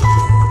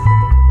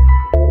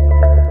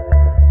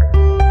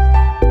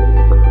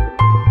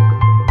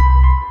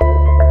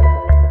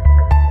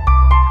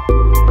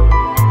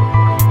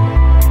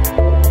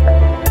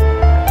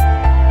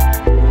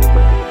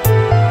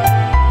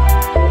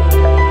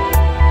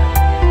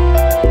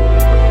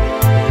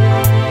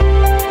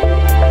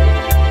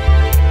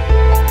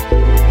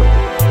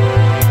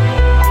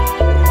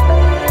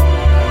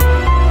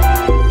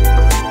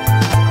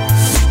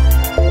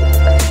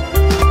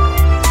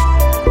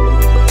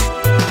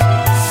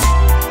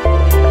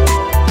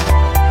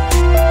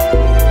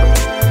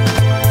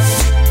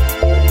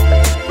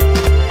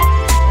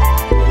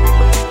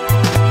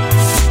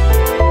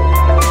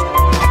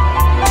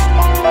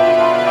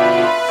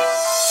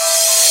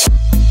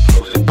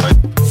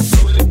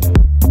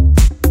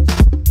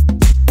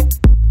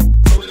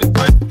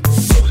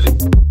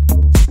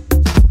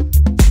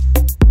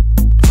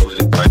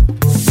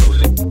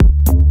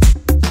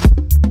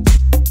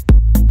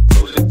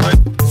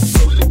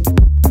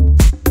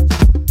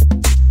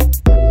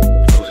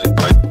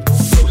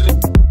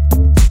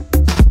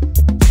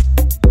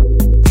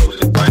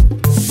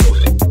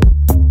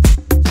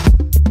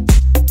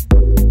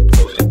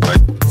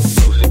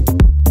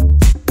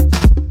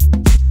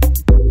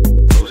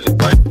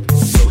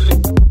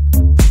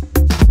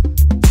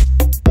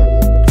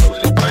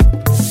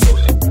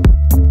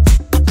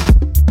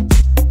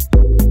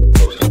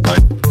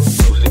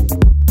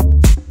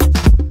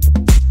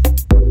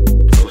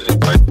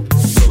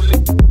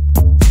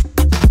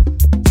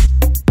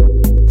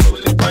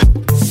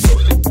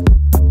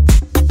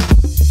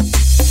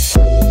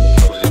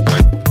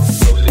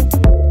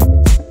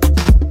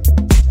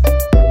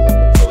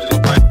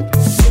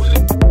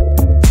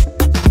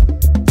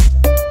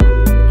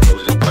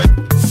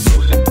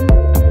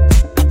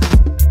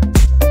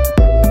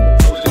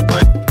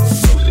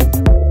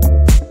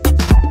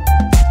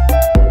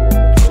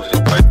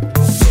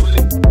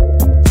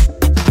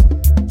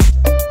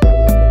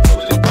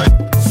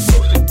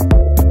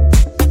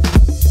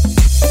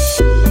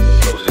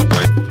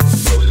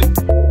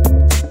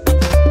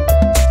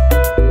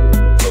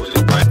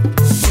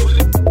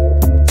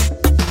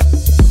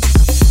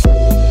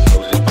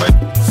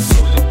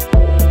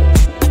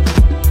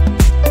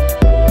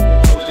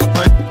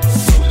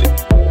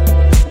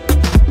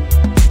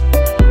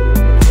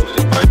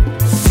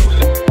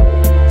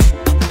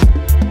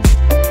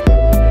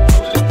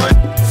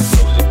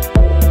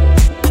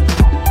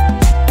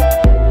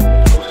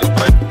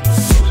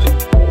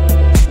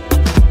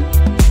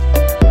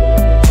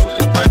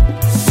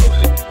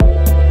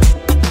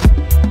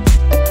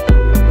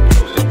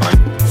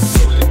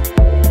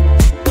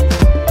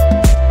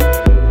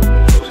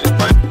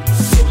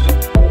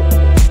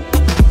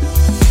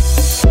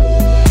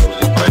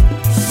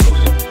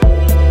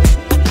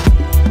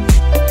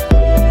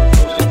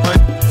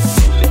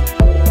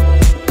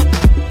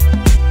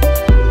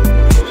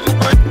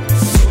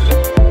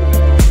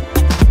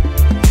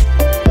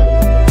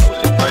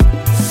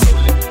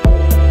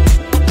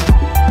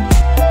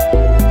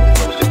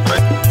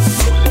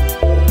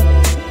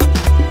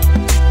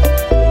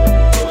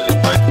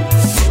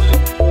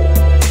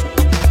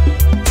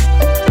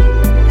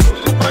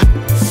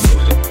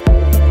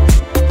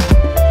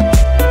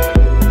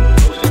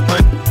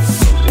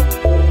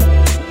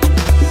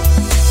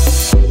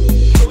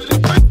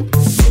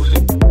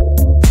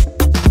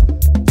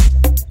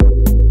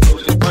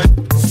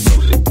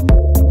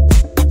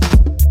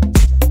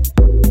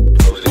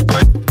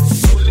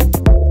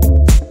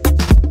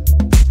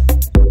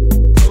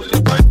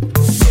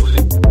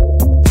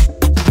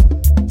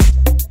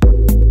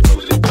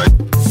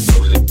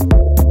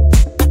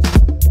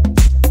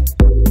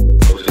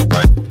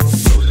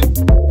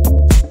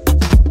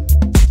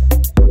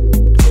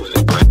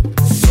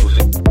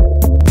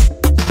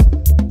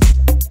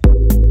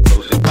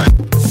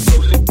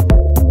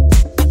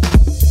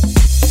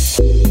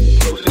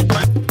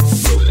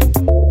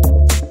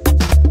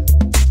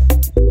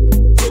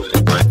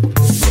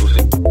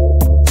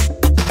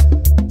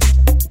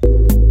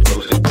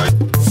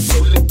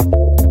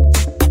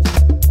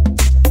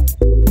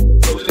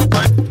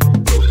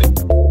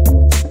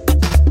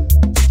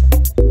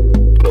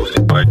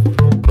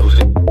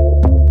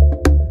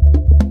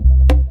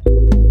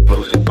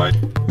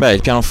 Beh,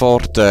 il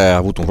pianoforte ha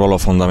avuto un ruolo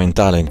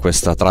fondamentale in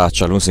questa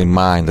traccia, Losing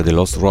Mind di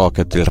Lost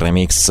Rocket. Il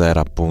remix era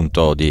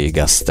appunto di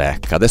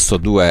Gastec. Adesso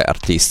due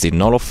artisti,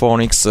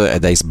 Nolophonics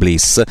ed Ace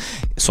Bliss,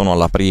 sono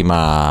alla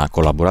prima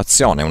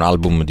collaborazione, un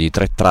album di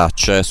 3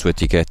 tracce su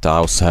etichetta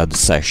Househead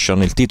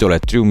Session. Il titolo è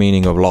True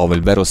Meaning of Love,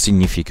 il vero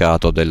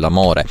significato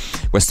dell'amore.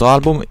 Questo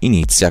album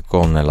inizia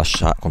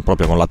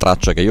proprio con la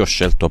traccia che io ho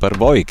scelto per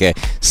voi, che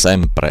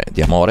sempre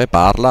di amore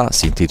parla,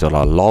 si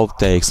intitola Love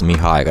Takes Me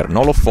Higher,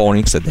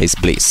 Nolophonics ed Ace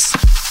Bliss.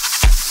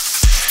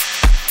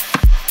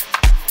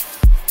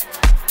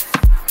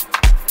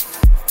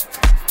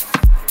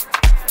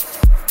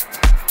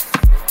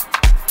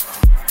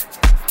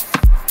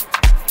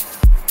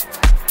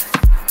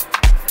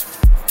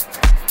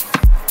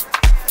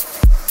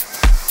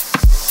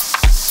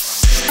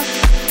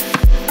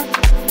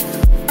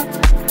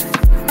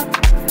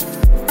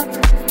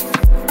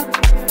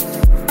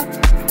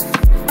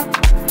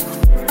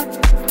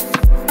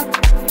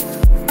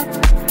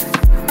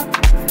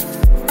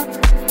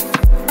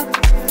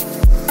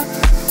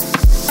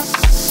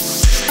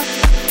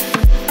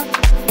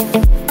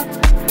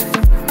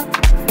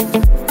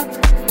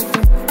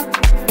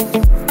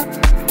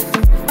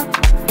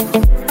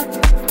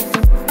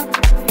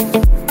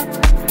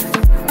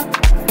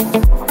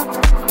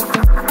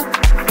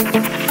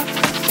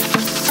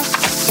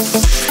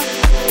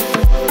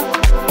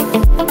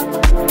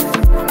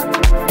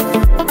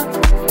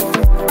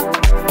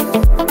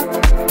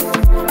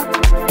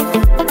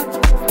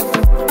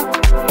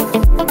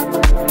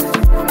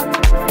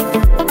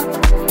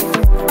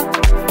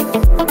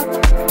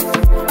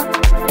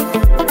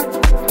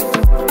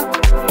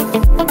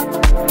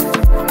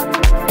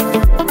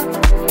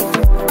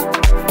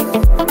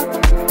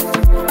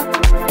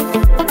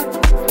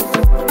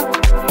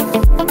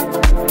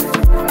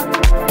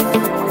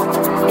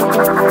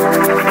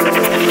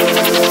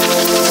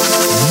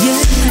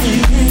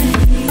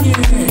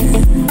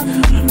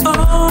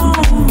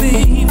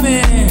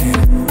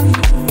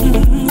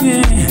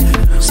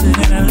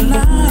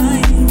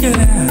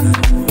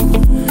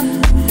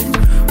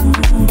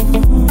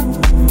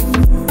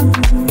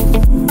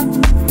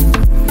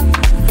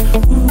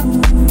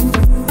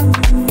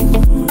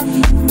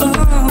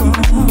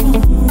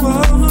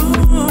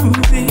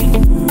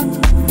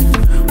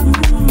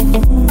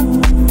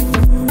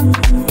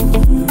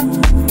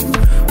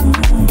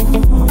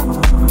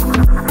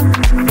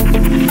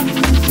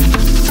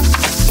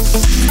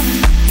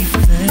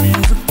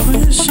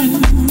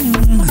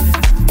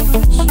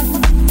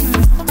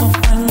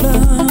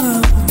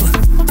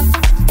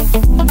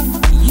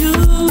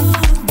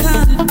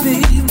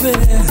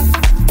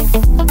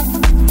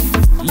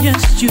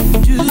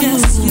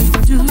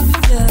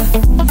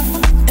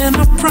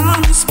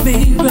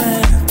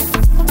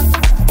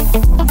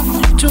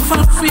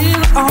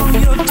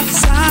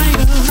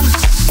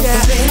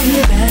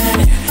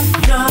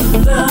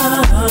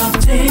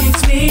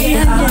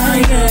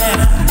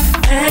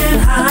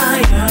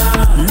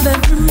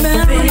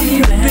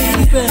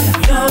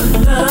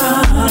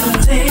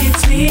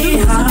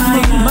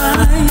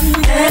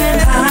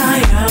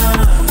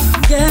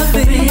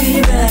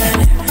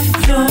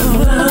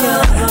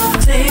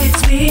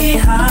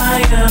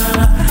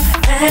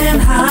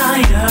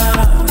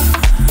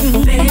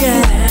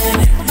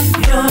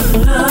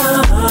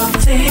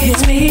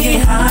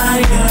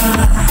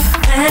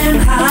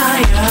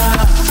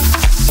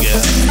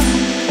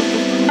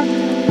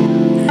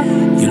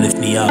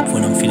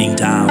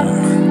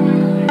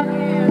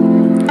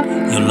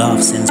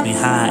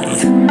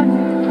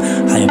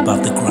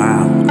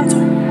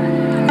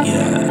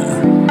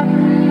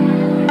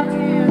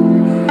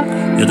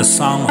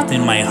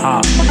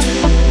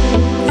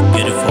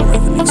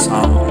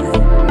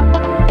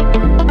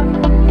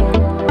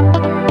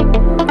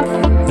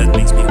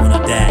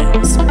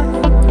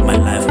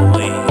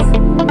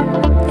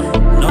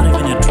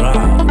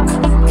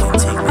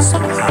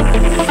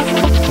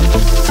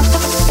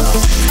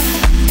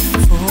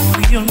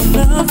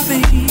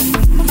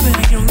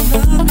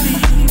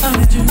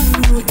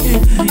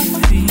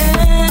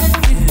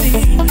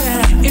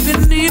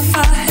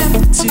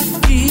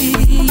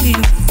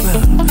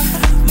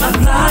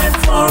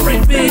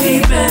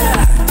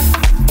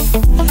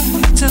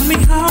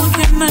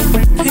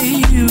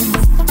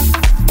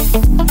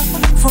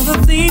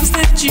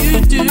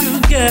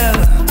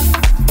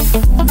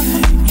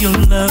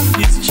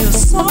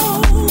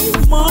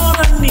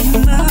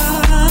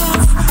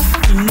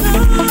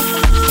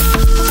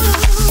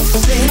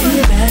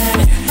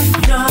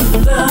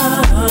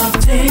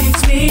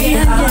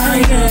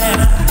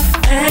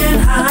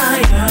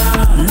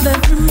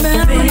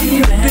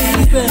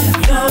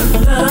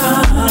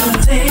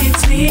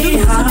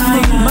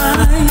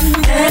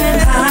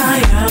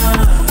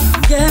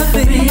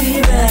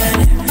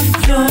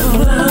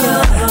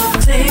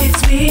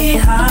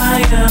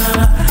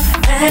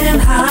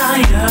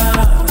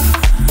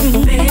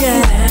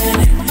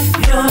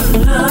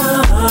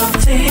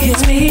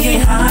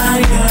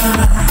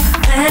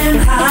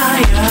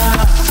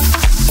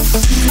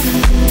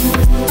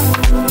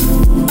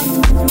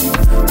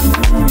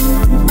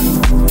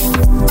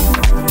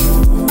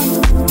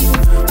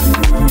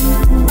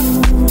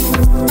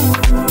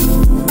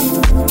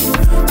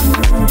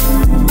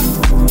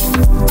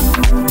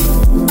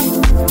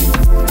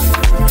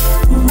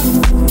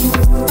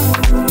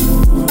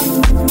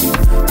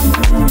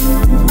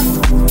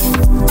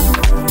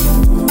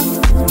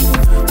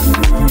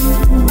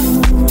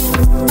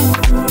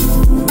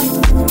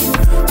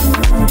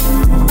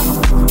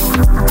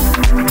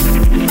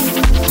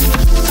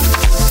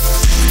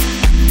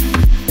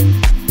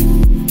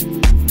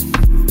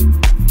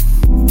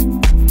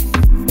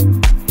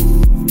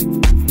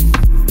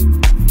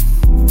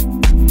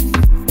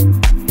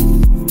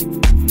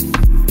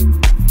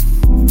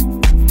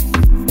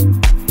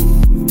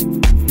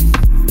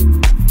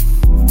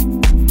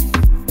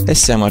 E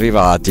siamo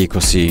arrivati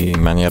così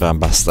in maniera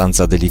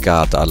abbastanza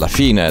delicata alla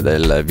fine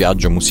del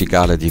viaggio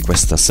musicale di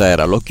questa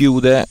sera. Lo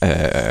chiude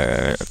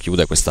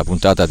questa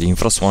puntata di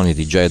Infrasuoni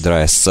DJ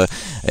Dress,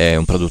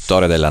 un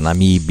produttore della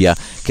Namibia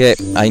che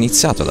ha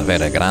iniziato ad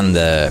avere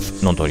grande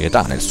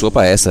notorietà nel suo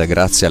paese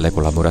grazie alle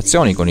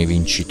collaborazioni con i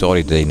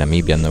vincitori dei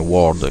Namibian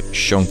Award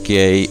Sean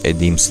Kay e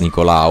Dims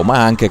Nicolau,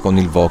 ma anche con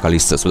il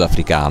vocalist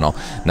sudafricano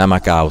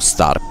Namakau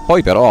Star.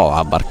 Poi però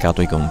ha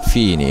varcato i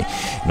confini,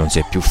 non si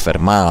è più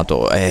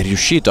fermato, è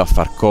riuscito a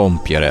far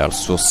compiere al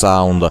suo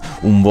sound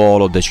un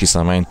volo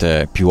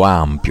decisamente più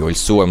ampio. Il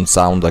suo è un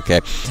sound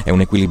che è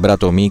un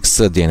equilibrato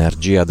mix di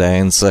energia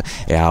dance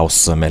e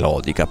house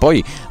melodica.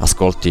 Poi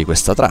ascolti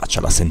questa traccia,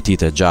 la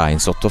sentite già in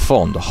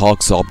sottofondo,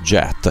 Hawks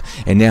Object,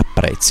 e ne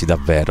apprezzi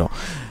davvero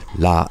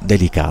la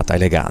delicata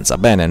eleganza.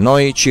 Bene,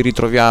 noi ci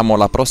ritroviamo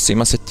la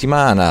prossima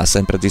settimana,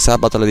 sempre di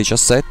sabato alle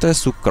 17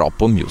 su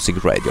Crop Music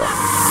Radio.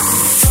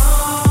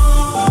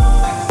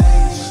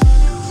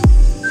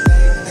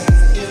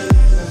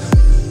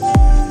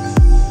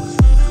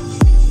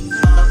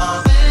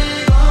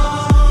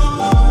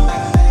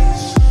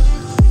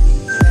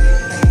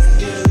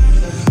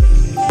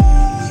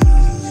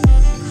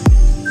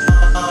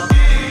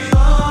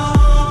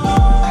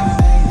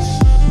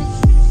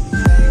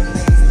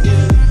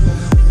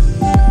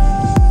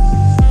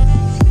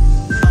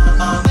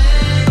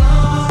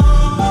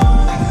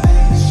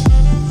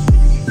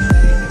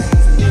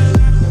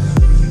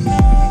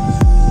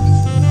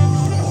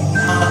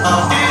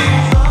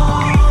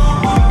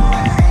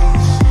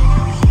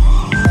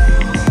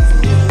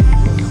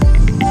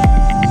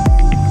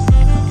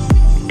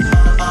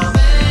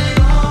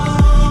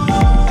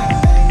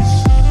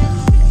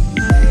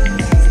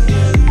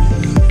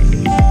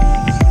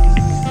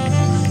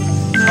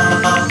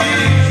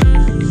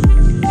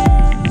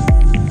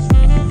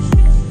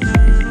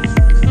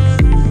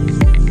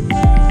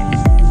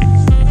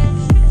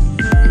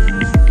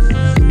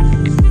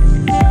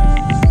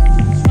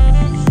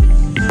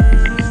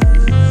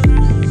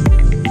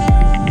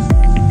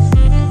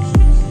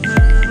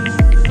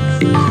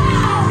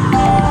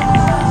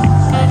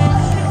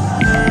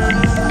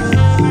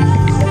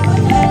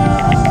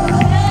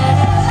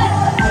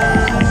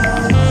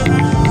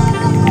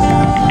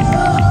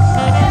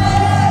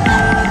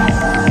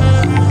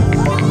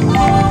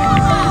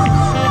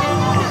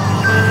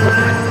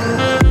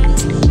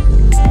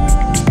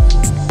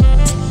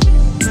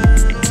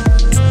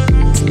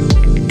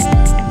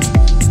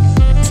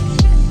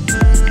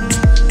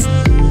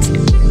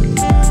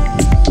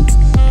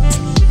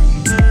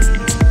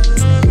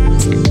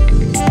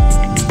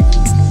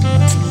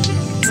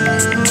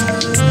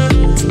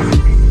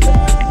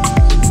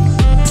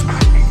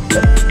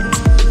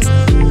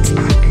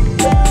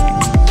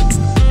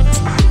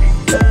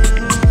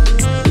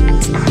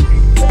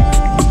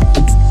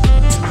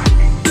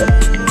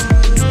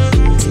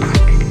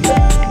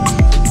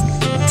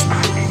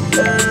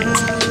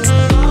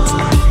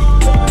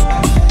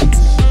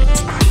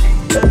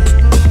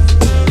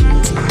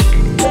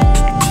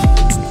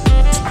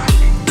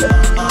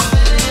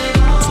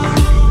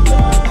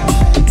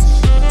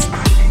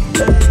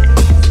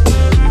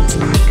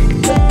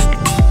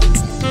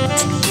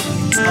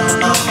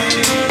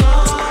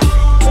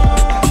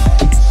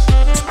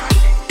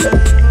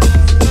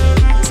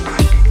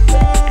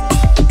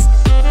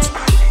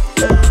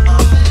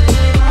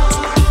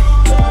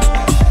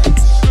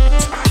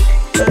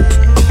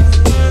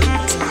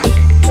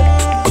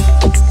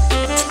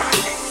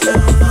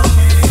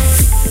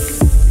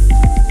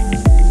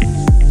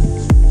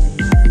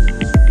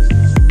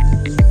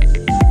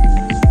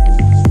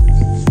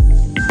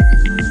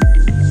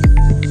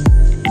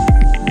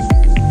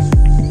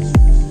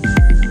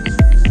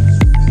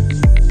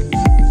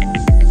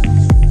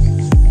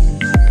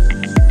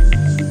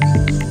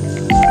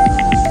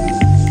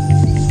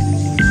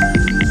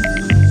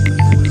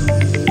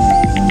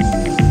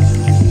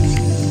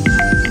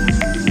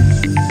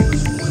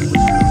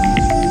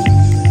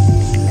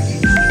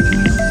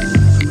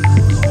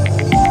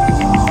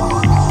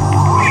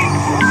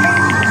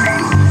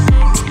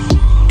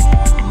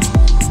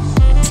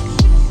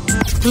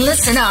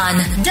 Listen on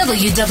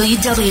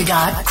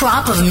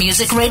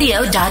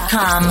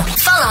www.cropofmusicradio.com.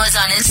 Follow us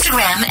on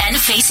Instagram and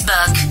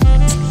Facebook.